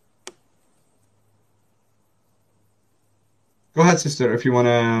 Go ahead, sister, if you want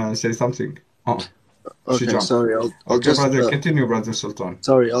to say something. Oh, she Okay. jumped. Sorry. I'll Okay, just brother, continue, Brother Sultan.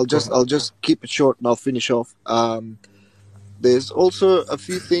 sorry. I'll Go just ahead. I'll just keep it short and I'll finish off. There's also a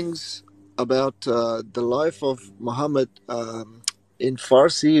few things about the life of Muhammad. In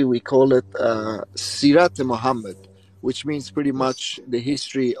Farsi, we call it Sirat Muhammad, which means pretty much the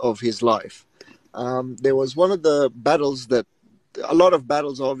history of his life. There was one of the battles that a lot of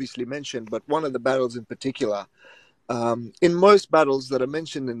battles are obviously mentioned, but one of the battles in particular. In most battles that are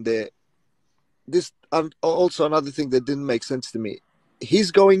mentioned in there, this also another thing that didn't make sense to me.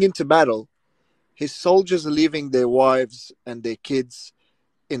 He's going into battle. His soldiers are leaving their wives and their kids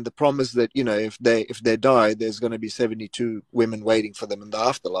in the promise that, you know, if they die, there's going to be 72 women waiting for them in the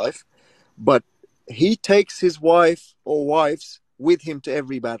afterlife. But he takes his wife or wives with him to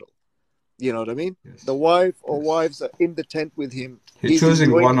every battle. You know what I mean? Yes. The wife or Yes. wives are in the tent with him. He's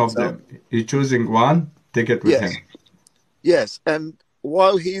choosing enjoying one of himself. them. He's choosing one, take it with Yes. him. Yes. And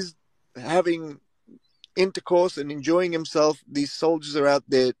while he's having intercourse and enjoying himself, these soldiers are out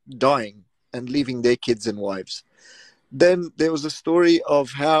there dying and leaving their kids and wives. Then there was a story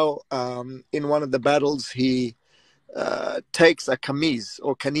of how in one of the battles he takes a kameez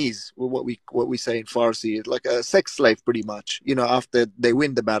or kaniz, what we say in Farsi, like a sex slave pretty much, you know, after they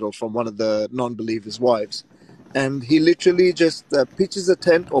win the battle from one of the non-believers' wives. And he literally just pitches a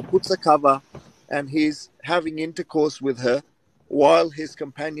tent or puts a cover and he's having intercourse with her while his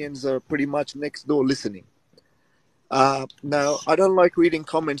companions are pretty much next door listening. Now, I don't like reading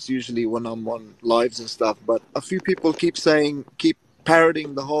comments usually when I'm on lives and stuff, but a few people keep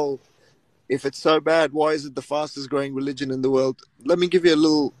parroting the whole, if it's so bad, why is it the fastest growing religion in the world? Let me give you a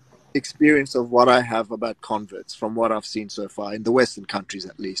little experience of what I have about converts from what I've seen so far, in the Western countries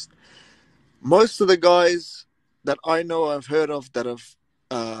at least. Most of the guys that I know I've heard of that have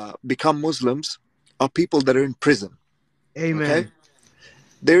become Muslims are people that are in prison. Amen. Okay?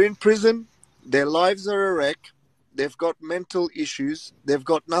 They're in prison, their lives are a wreck, they've got mental issues, they've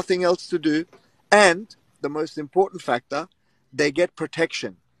got nothing else to do, and the most important factor, they get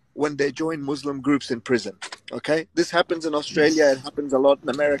protection when they join Muslim groups in prison. Okay? This happens in Australia, it happens a lot in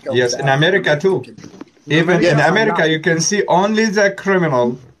America. Yes, in America too. Even America, in a America, lot. you can see only the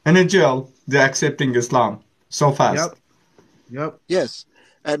criminal in a jail, they're accepting Islam. so fast. Yep. Yep. Yes.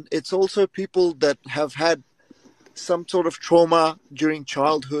 And it's also people that have had some sort of trauma during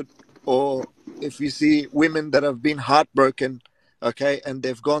childhood, or if you see women that have been heartbroken, okay, and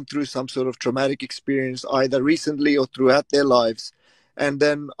they've gone through some sort of traumatic experience either recently or throughout their lives, and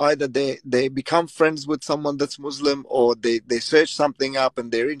then either they become friends with someone that's Muslim, or they search something up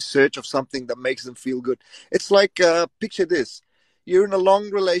and they're in search of something that makes them feel good. It's like, picture this: you're in a long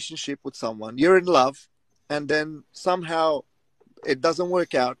relationship with someone, you're in love, and then somehow it doesn't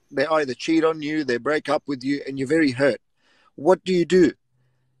work out. They either cheat on you, they break up with you, and you're very hurt. What do?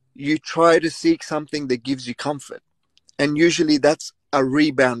 You try to seek something that gives you comfort. And usually that's a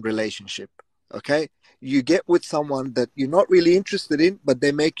rebound relationship. Okay? You get with someone that you're not really interested in, but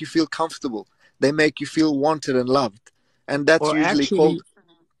they make you feel comfortable. They make you feel wanted and loved. And that's Or usually called,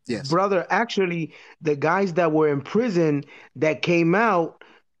 actually, yes. brother, actually, the guys that were in prison that came out,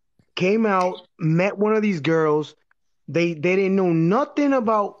 met one of these girls. They didn't know nothing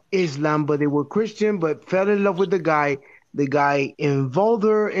about Islam, but they were Christian, but fell in love with the guy. The guy involved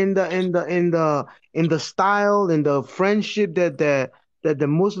her in the style and the friendship that the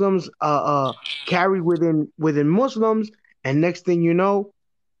Muslims carry within Muslims. And next thing you know,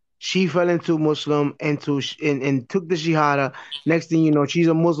 she fell into Muslim and took the Shahada. Next thing you know, she's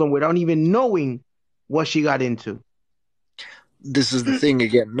a Muslim without even knowing what she got into. This is the thing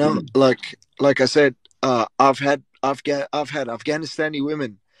again. No, like I said, I've had Afghanistani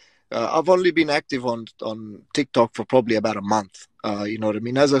women. I've only been active on TikTok for probably about a month. You know what I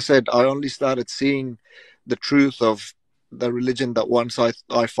mean? As I said, I only started seeing the truth of the religion that once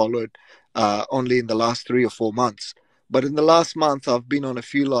I followed only in the last 3 or 4 months. But in the last month, I've been on a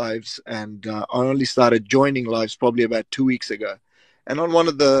few lives, and I only started joining lives probably about 2 weeks ago. And on one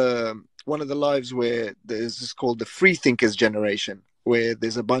of the lives where there's this called the Free Thinkers Generation, where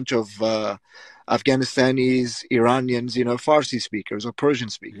there's a bunch of Afghanistanis, Iranians, Farsi speakers or Persian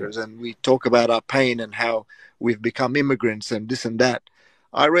speakers, Yes. and we talk about our pain and how we've become immigrants and this and that.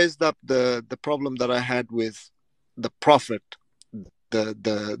 I raised up the problem that I had with the Prophet,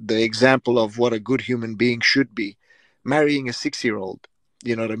 the example of what a good human being should be, marrying a 6-year-old.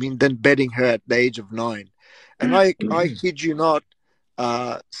 You know what I mean? Then bedding her at the age of 9, and I kid you not,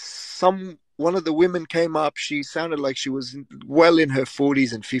 some one of the women came up. She sounded like she was well in her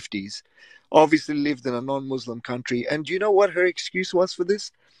 40s and 50s. Obviously lived in a non-Muslim country. And do you know what her excuse was for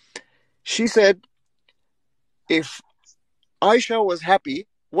this? She said, if Aisha was happy,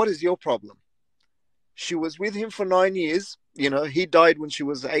 what is your problem? She was with him for 9 years. He died when she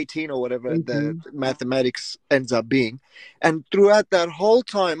was 18 or whatever the 18. mathematics ends up being. And throughout that whole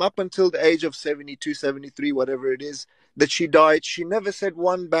time, up until the age of 72, 73, whatever it is, that she died, she never said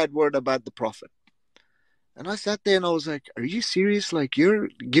one bad word about the Prophet. And I sat there and I was like, are you serious? Like, you're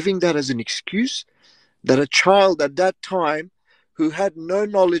giving that as an excuse? That a child at that time who had no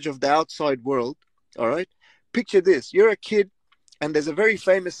knowledge of the outside world, all right? Picture this. You're a kid and there's a very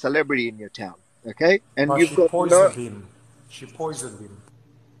famous celebrity in your town, okay? And But you've she got no... poisoned him. She poisoned him.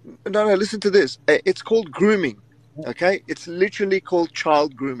 No, listen to this. It's called grooming, okay? It's literally called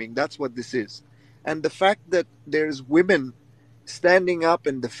child grooming. That's what this is. And the fact that there's women standing up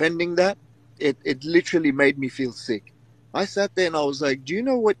and defending that, it literally made me feel sick. I sat there and I was like, do you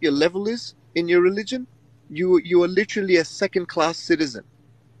know what your level is in your religion? You are literally a second-class citizen.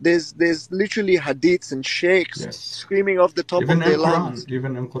 There's literally hadiths and sheikhs Yes. screaming off the top Even of in their Quran, lungs.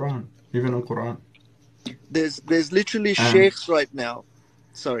 even in Quran, even in Quran. There's literally And sheikhs right now.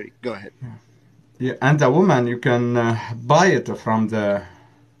 Sorry, go ahead. yeah, and a woman you can buy it from the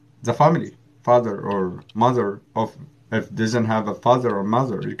family, father or mother of. If doesn't have a father or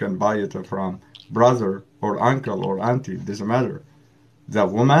mother, you can buy it from brother or uncle or auntie. It doesn't matter. The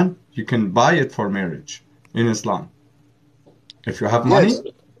woman you can buy it for marriage in Islam. If you have Yes,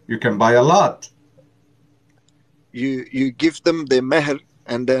 money, you can buy a lot. you give them their meher,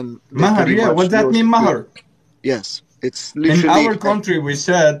 and then they Mahar, pretty yeah. much What that mean, mahar? yes, it's In literally... our country, we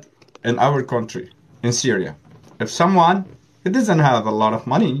said, in our country, in Syria, if someone he doesn't have a lot of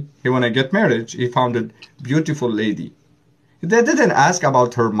money, he want to get married, he found a beautiful lady. They didn't ask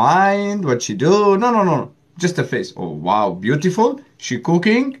about her mind, what she do. No, no, no. Just a face. Oh, wow, beautiful. She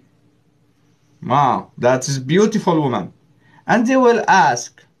cooking. Wow, that is beautiful woman. And they will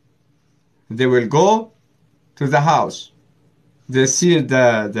ask. They will go to the house. They see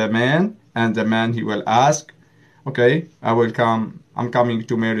the man, and the man he will ask, okay, I will come. I'm coming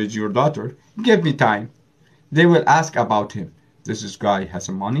to marry your daughter. Give me time. They will ask about him. This guy has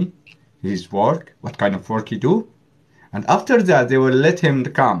some money. His work. What kind of work he do? And after that, they will let him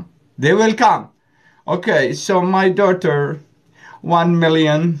come. They will come. Okay, so my daughter, 1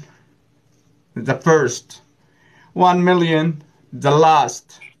 million, the first. 1 million, the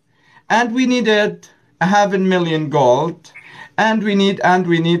last. And we needed a 500,000 gold. And we need, and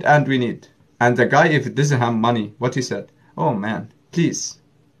we need, and we need. And the guy, if it doesn't have money, what he said? Oh man, please.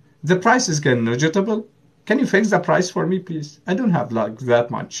 The price is getting negotiable. Can you fix the price for me, please? I don't have like that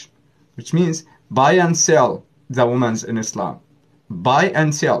much. Which means buy and sell the women's in Islam. Buy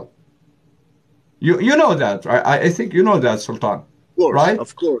and sell. You know that, right? I think you know that, Sultan. Right?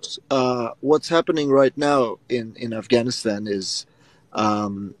 Of course. What's happening right now in Afghanistan is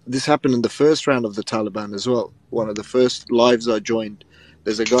this happened in the first round of the Taliban as well. One of the first lives I joined,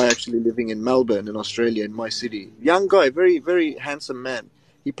 there's a guy actually living in Melbourne in Australia, in my city. Young guy, very, very handsome man.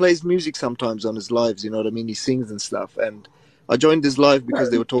 He plays music sometimes on his lives, you know what I mean? He sings and stuff. And I joined his live because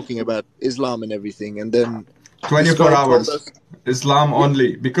they were talking about Islam and everything. And then 24 hours, Islam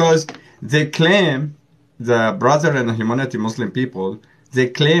only. Because they claim, the brother and humanity Muslim people, they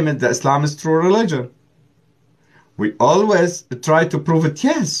claim that Islam is true religion. We always try to prove it.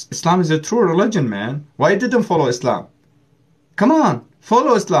 Yes, Islam is a true religion, man. Why didn't follow Islam? Come on,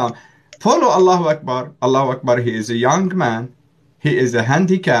 follow Islam. Follow Allahu Akbar. Allahu Akbar, he is a young man. He is a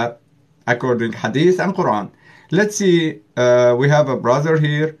handicap, according Hadith and Quran. Let's see, we have a brother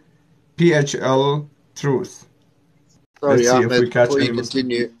here, PHL Truth. Sorry, Ahmed, before you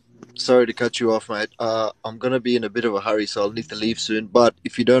continue, sorry to cut you off, mate. I'm going to be in a bit of a hurry, so I'll need to leave soon. But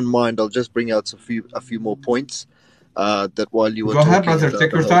if you don't mind, I'll just bring out a few more points that while you were talking. Go ahead, brother.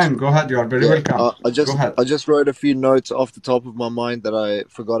 Take your time. Go ahead. You are very welcome. I just wrote a few notes off the top of my mind that I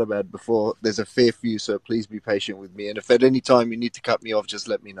forgot about before. There's a fair few, so please be patient with me. And if at any time you need to cut me off, just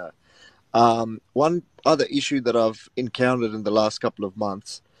let me know. One other issue that I've encountered in the last couple of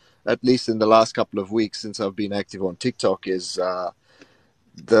months, at least in the last couple of weeks since I've been active on TikTok, is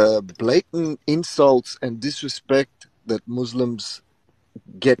the blatant insults and disrespect that Muslims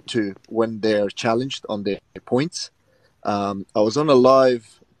get to when they're challenged on their points. I was on a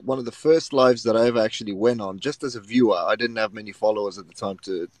live, one of the first lives that I ever actually went on, just as a viewer. I didn't have many followers at the time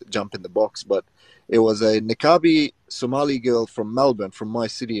to jump in the box, but it was a niqabi Somali girl from Melbourne, from my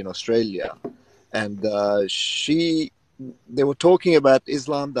city in Australia. And they were talking about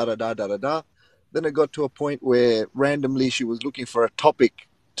Islam, da-da-da-da-da-da. Then it got to a point where randomly she was looking for a topic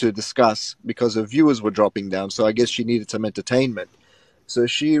to discuss because her viewers were dropping down. So I guess she needed some entertainment. So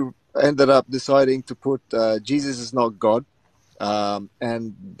she ended up deciding to put Jesus is not God.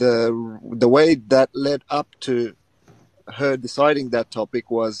 And the way that led up to her deciding that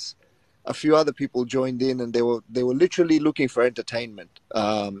topic was a few other people joined in, and they were literally looking for entertainment.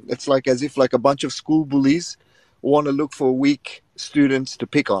 It's like as if like a bunch of school bullies want to look for weak students to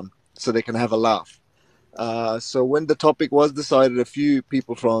pick on so they can have a laugh. So when the topic was decided, a few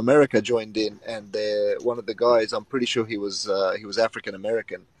people from America joined in, and one of the guys, I'm pretty sure he was African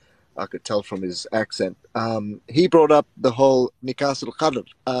American. I could tell from his accent. He brought up the whole niqas al-qadr,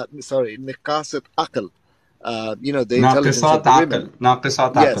 niqas al-aql. The intelligence of the women.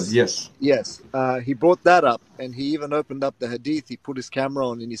 Yes. He brought that up, and he even opened up the hadith. He put his camera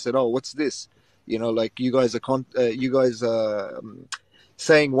on, and he said, "Oh, what's this? Like you guys are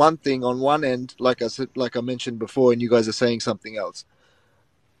saying one thing on one end, like I mentioned before, and you guys are saying something else."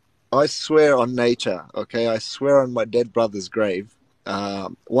 I swear on nature, okay? I swear on my dead brother's grave.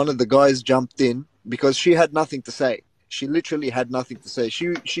 One of the guys jumped in because she had nothing to say. She literally had nothing to say.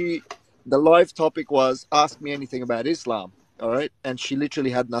 The live topic was ask me anything about Islam, all right? And she literally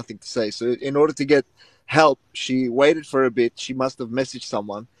had nothing to say. So in order to get help, she waited for a bit. She must have messaged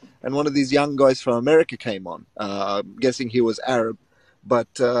someone, and one of these young guys from America came on. I'm guessing he was Arab. But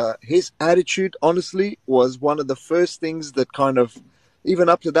his attitude, honestly, was one of the first things that kind of, even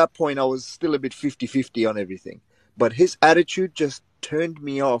up to that point, I was still a bit 50-50 on everything. But his attitude just turned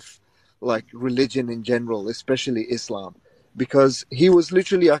me off, like religion in general, especially Islam. Because he was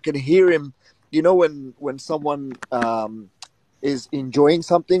literally, I can hear him, when someone is enjoying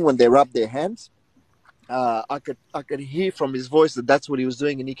something, when they rub their hands, I could hear from his voice that that's what he was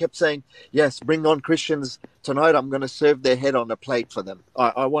doing. And he kept saying, yes, bring on Christians tonight. I'm going to serve their head on a plate for them.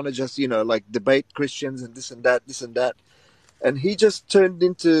 I want to just, debate Christians and this and that. And he just turned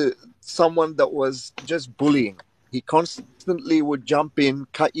into someone that was just bullying. He constantly would jump in,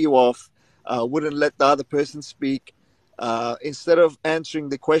 cut you off, wouldn't let the other person speak. Instead of answering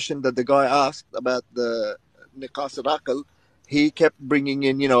the question that the guy asked about the niqas al-aql, he kept bringing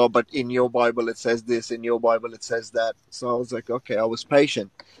in, but in your Bible it says this, in your Bible it says that. So I was like, okay, I was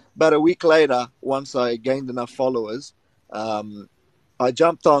patient. But a week later, once I gained enough followers, I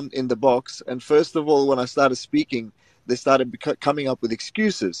jumped on in the box. And first of all, when I started speaking, they started coming up with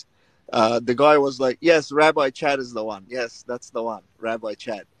excuses. The guy was like, yes, Rabbi Chad is the one. Yes, that's the one, Rabbi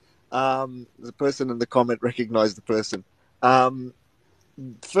Chad. The person in the comment recognized the person. Um,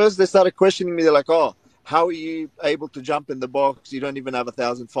 First, they started questioning me. They're like, "Oh, how are you able to jump in the box? You don't even have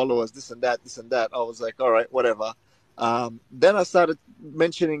 1,000 followers. This and that, this and that." I was like, "All right, whatever." Then I started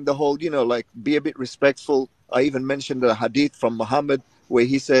mentioning the whole, like, be a bit respectful. I even mentioned a hadith from Muhammad where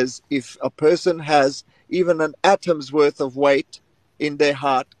he says, if a person has even an atom's worth of weight in their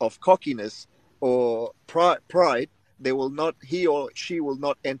heart of cockiness or pride, they will not, he or she will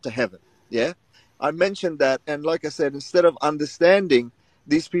not enter heaven. Yeah, I mentioned that, and like I said, instead of understanding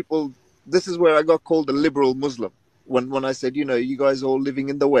these people, this is where I got called a liberal Muslim. When I said, you guys are all living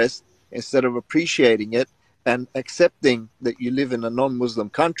in the West, instead of appreciating it and accepting that you live in a non-Muslim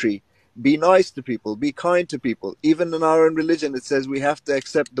country, be nice to people, be kind to people. Even in our own religion, it says we have to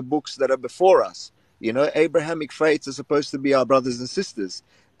accept the books that are before us. Abrahamic faiths are supposed to be our brothers and sisters,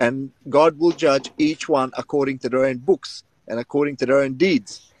 and God will judge each one according to their own books and according to their own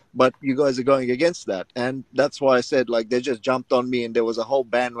deeds. But you guys are going against that, and that's why I said, like, they just jumped on me, and there was a whole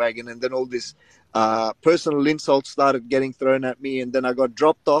bandwagon, and then all this personal insults started getting thrown at me, and then I got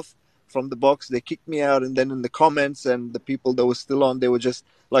dropped off from the box. They kicked me out, and then in the comments and the people that were still on, they were just,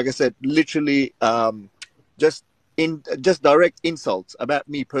 like I said, literally just just direct insults about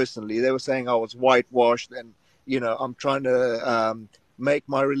me personally. They were saying I was whitewashed, and I'm trying to make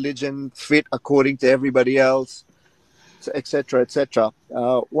my religion fit according to everybody else, etc., etc.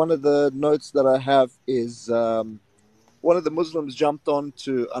 One of the notes that I have is one of the Muslims jumped on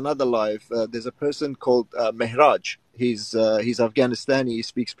to another live. There's a person called Mehraj. He's Afghanistani. He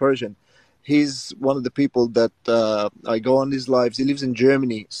speaks Persian. He's one of the people that I go on his lives. He lives in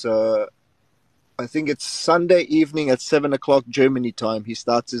Germany, so I think it's Sunday evening at 7 o'clock Germany time. He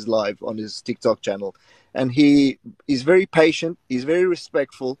starts his live on his TikTok channel, and he's very patient. He's very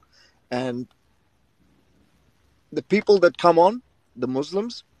respectful, and the people that come on, the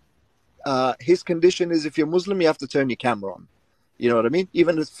Muslims, his condition is, if you're Muslim, you have to turn your camera on. You know what I mean?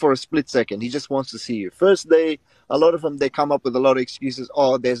 Even for a split second, he just wants to see you. First, a lot of them, they come up with a lot of excuses.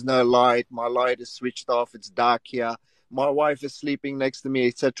 Oh, there's no light. My light is switched off. It's dark here. My wife is sleeping next to me,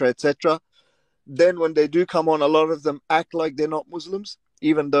 etc., etc. Then when they do come on, a lot of them act like they're not Muslims,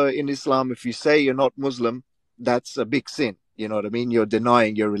 even though in Islam, if you say you're not Muslim, that's a big sin. You know what I mean? You're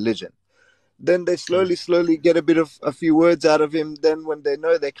denying your religion. Then they slowly get a few words out of him. Then when they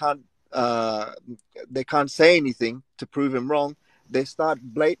know they can't say anything to prove him wrong, they start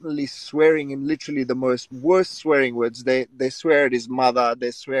blatantly swearing in literally the most worst swearing words. They swear at his mother,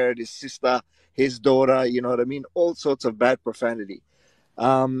 they swear at his sister, his daughter. You know what I mean? All sorts of bad profanity.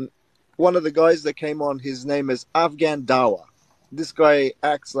 One of the guys that came on, his name is Afghan Dawa. This guy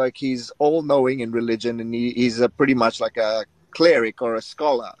acts like he's all-knowing in religion, and he's pretty much like a cleric or a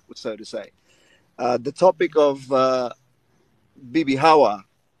scholar, so to say. The topic of Bibi Hawa,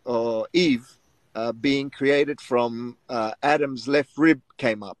 or Eve, being created from Adam's left rib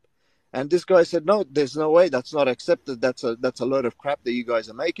came up. And this guy said, no, there's no way, that's not accepted. That's a load of crap that you guys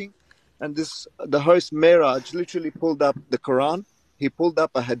are making. And the host Miraj literally pulled up the Quran, he pulled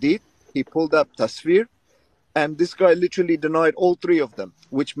up a hadith, he pulled up Tasfir, and this guy literally denied all three of them,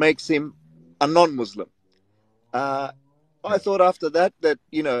 which makes him a non-Muslim. I thought after that,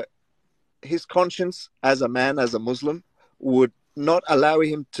 his conscience as a man, as a Muslim, would not allow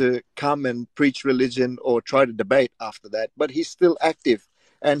him to come and preach religion or try to debate after that. But he's still active,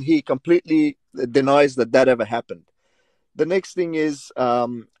 and he completely denies that ever happened. The next thing is,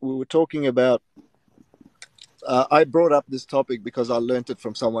 we were talking about, I brought up this topic because I learned it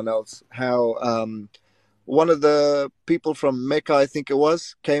from someone else, how one of the people from Mecca, I think it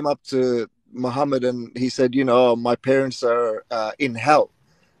was, came up to Muhammad and he said, my parents are in hell.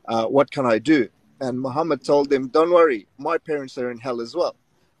 What can I do? And Muhammad told him, don't worry, my parents are in hell as well.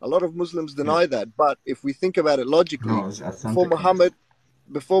 A lot of Muslims deny that, but if we think about it logically,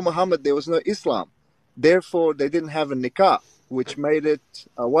 before Muhammad, there was no Islam. Therefore, they didn't have a nikah, which made it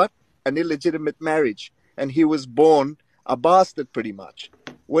an illegitimate marriage. And he was born a bastard, pretty much.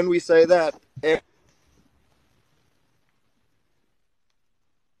 When we say that,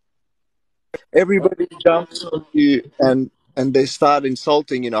 everybody jumps on you and they start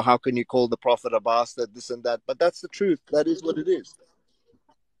insulting, how can you call the prophet a bastard, this and that. But that's the truth. That is what it is.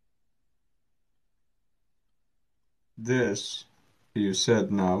 This you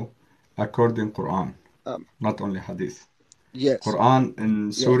said now, according Quran, not only Hadith. Yes. Quran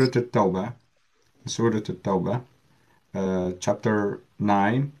in Surah Yes. At-Tawbah, chapter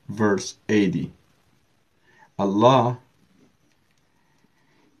 9, verse 80. Allah,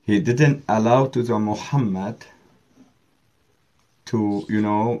 He didn't allow to the Muhammad to,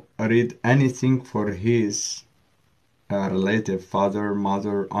 read anything for his relative, father,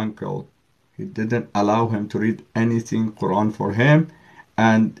 mother, uncle. He didn't allow him to read anything Quran for him,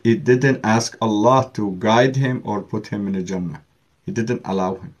 and he didn't ask Allah to guide him or put him in a Jannah. He didn't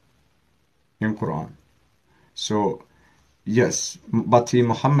allow him in Quran. So yes, but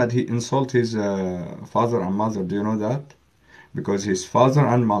Muhammad, he insulted his father and mother. Do you know that? Because his father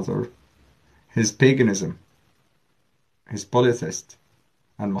and mother, his paganism, his polytheist,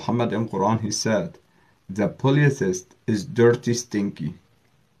 and Muhammad in Quran, he said, the polytheist is dirty, stinky,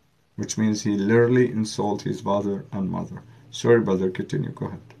 which means he literally insulted his father and mother. Sorry, brother, continue. Go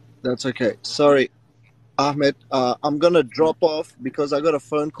ahead. That's okay. Sorry, Ahmed. I'm gonna drop off because I got a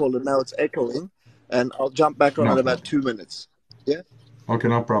phone call and now it's echoing, and I'll jump back on No in about problem. 2 minutes. Yeah. Okay,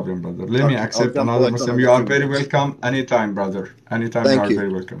 no problem, brother. Let me Okay, I'll accept jump another back on Muslim. in You a are few very minutes. welcome anytime, brother. Anytime you Thank are you.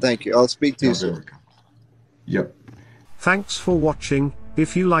 very welcome. Thank you. I'll speak to You you are very soon. welcome. Yep. Thanks for watching.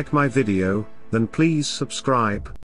 If you like my video, then please subscribe.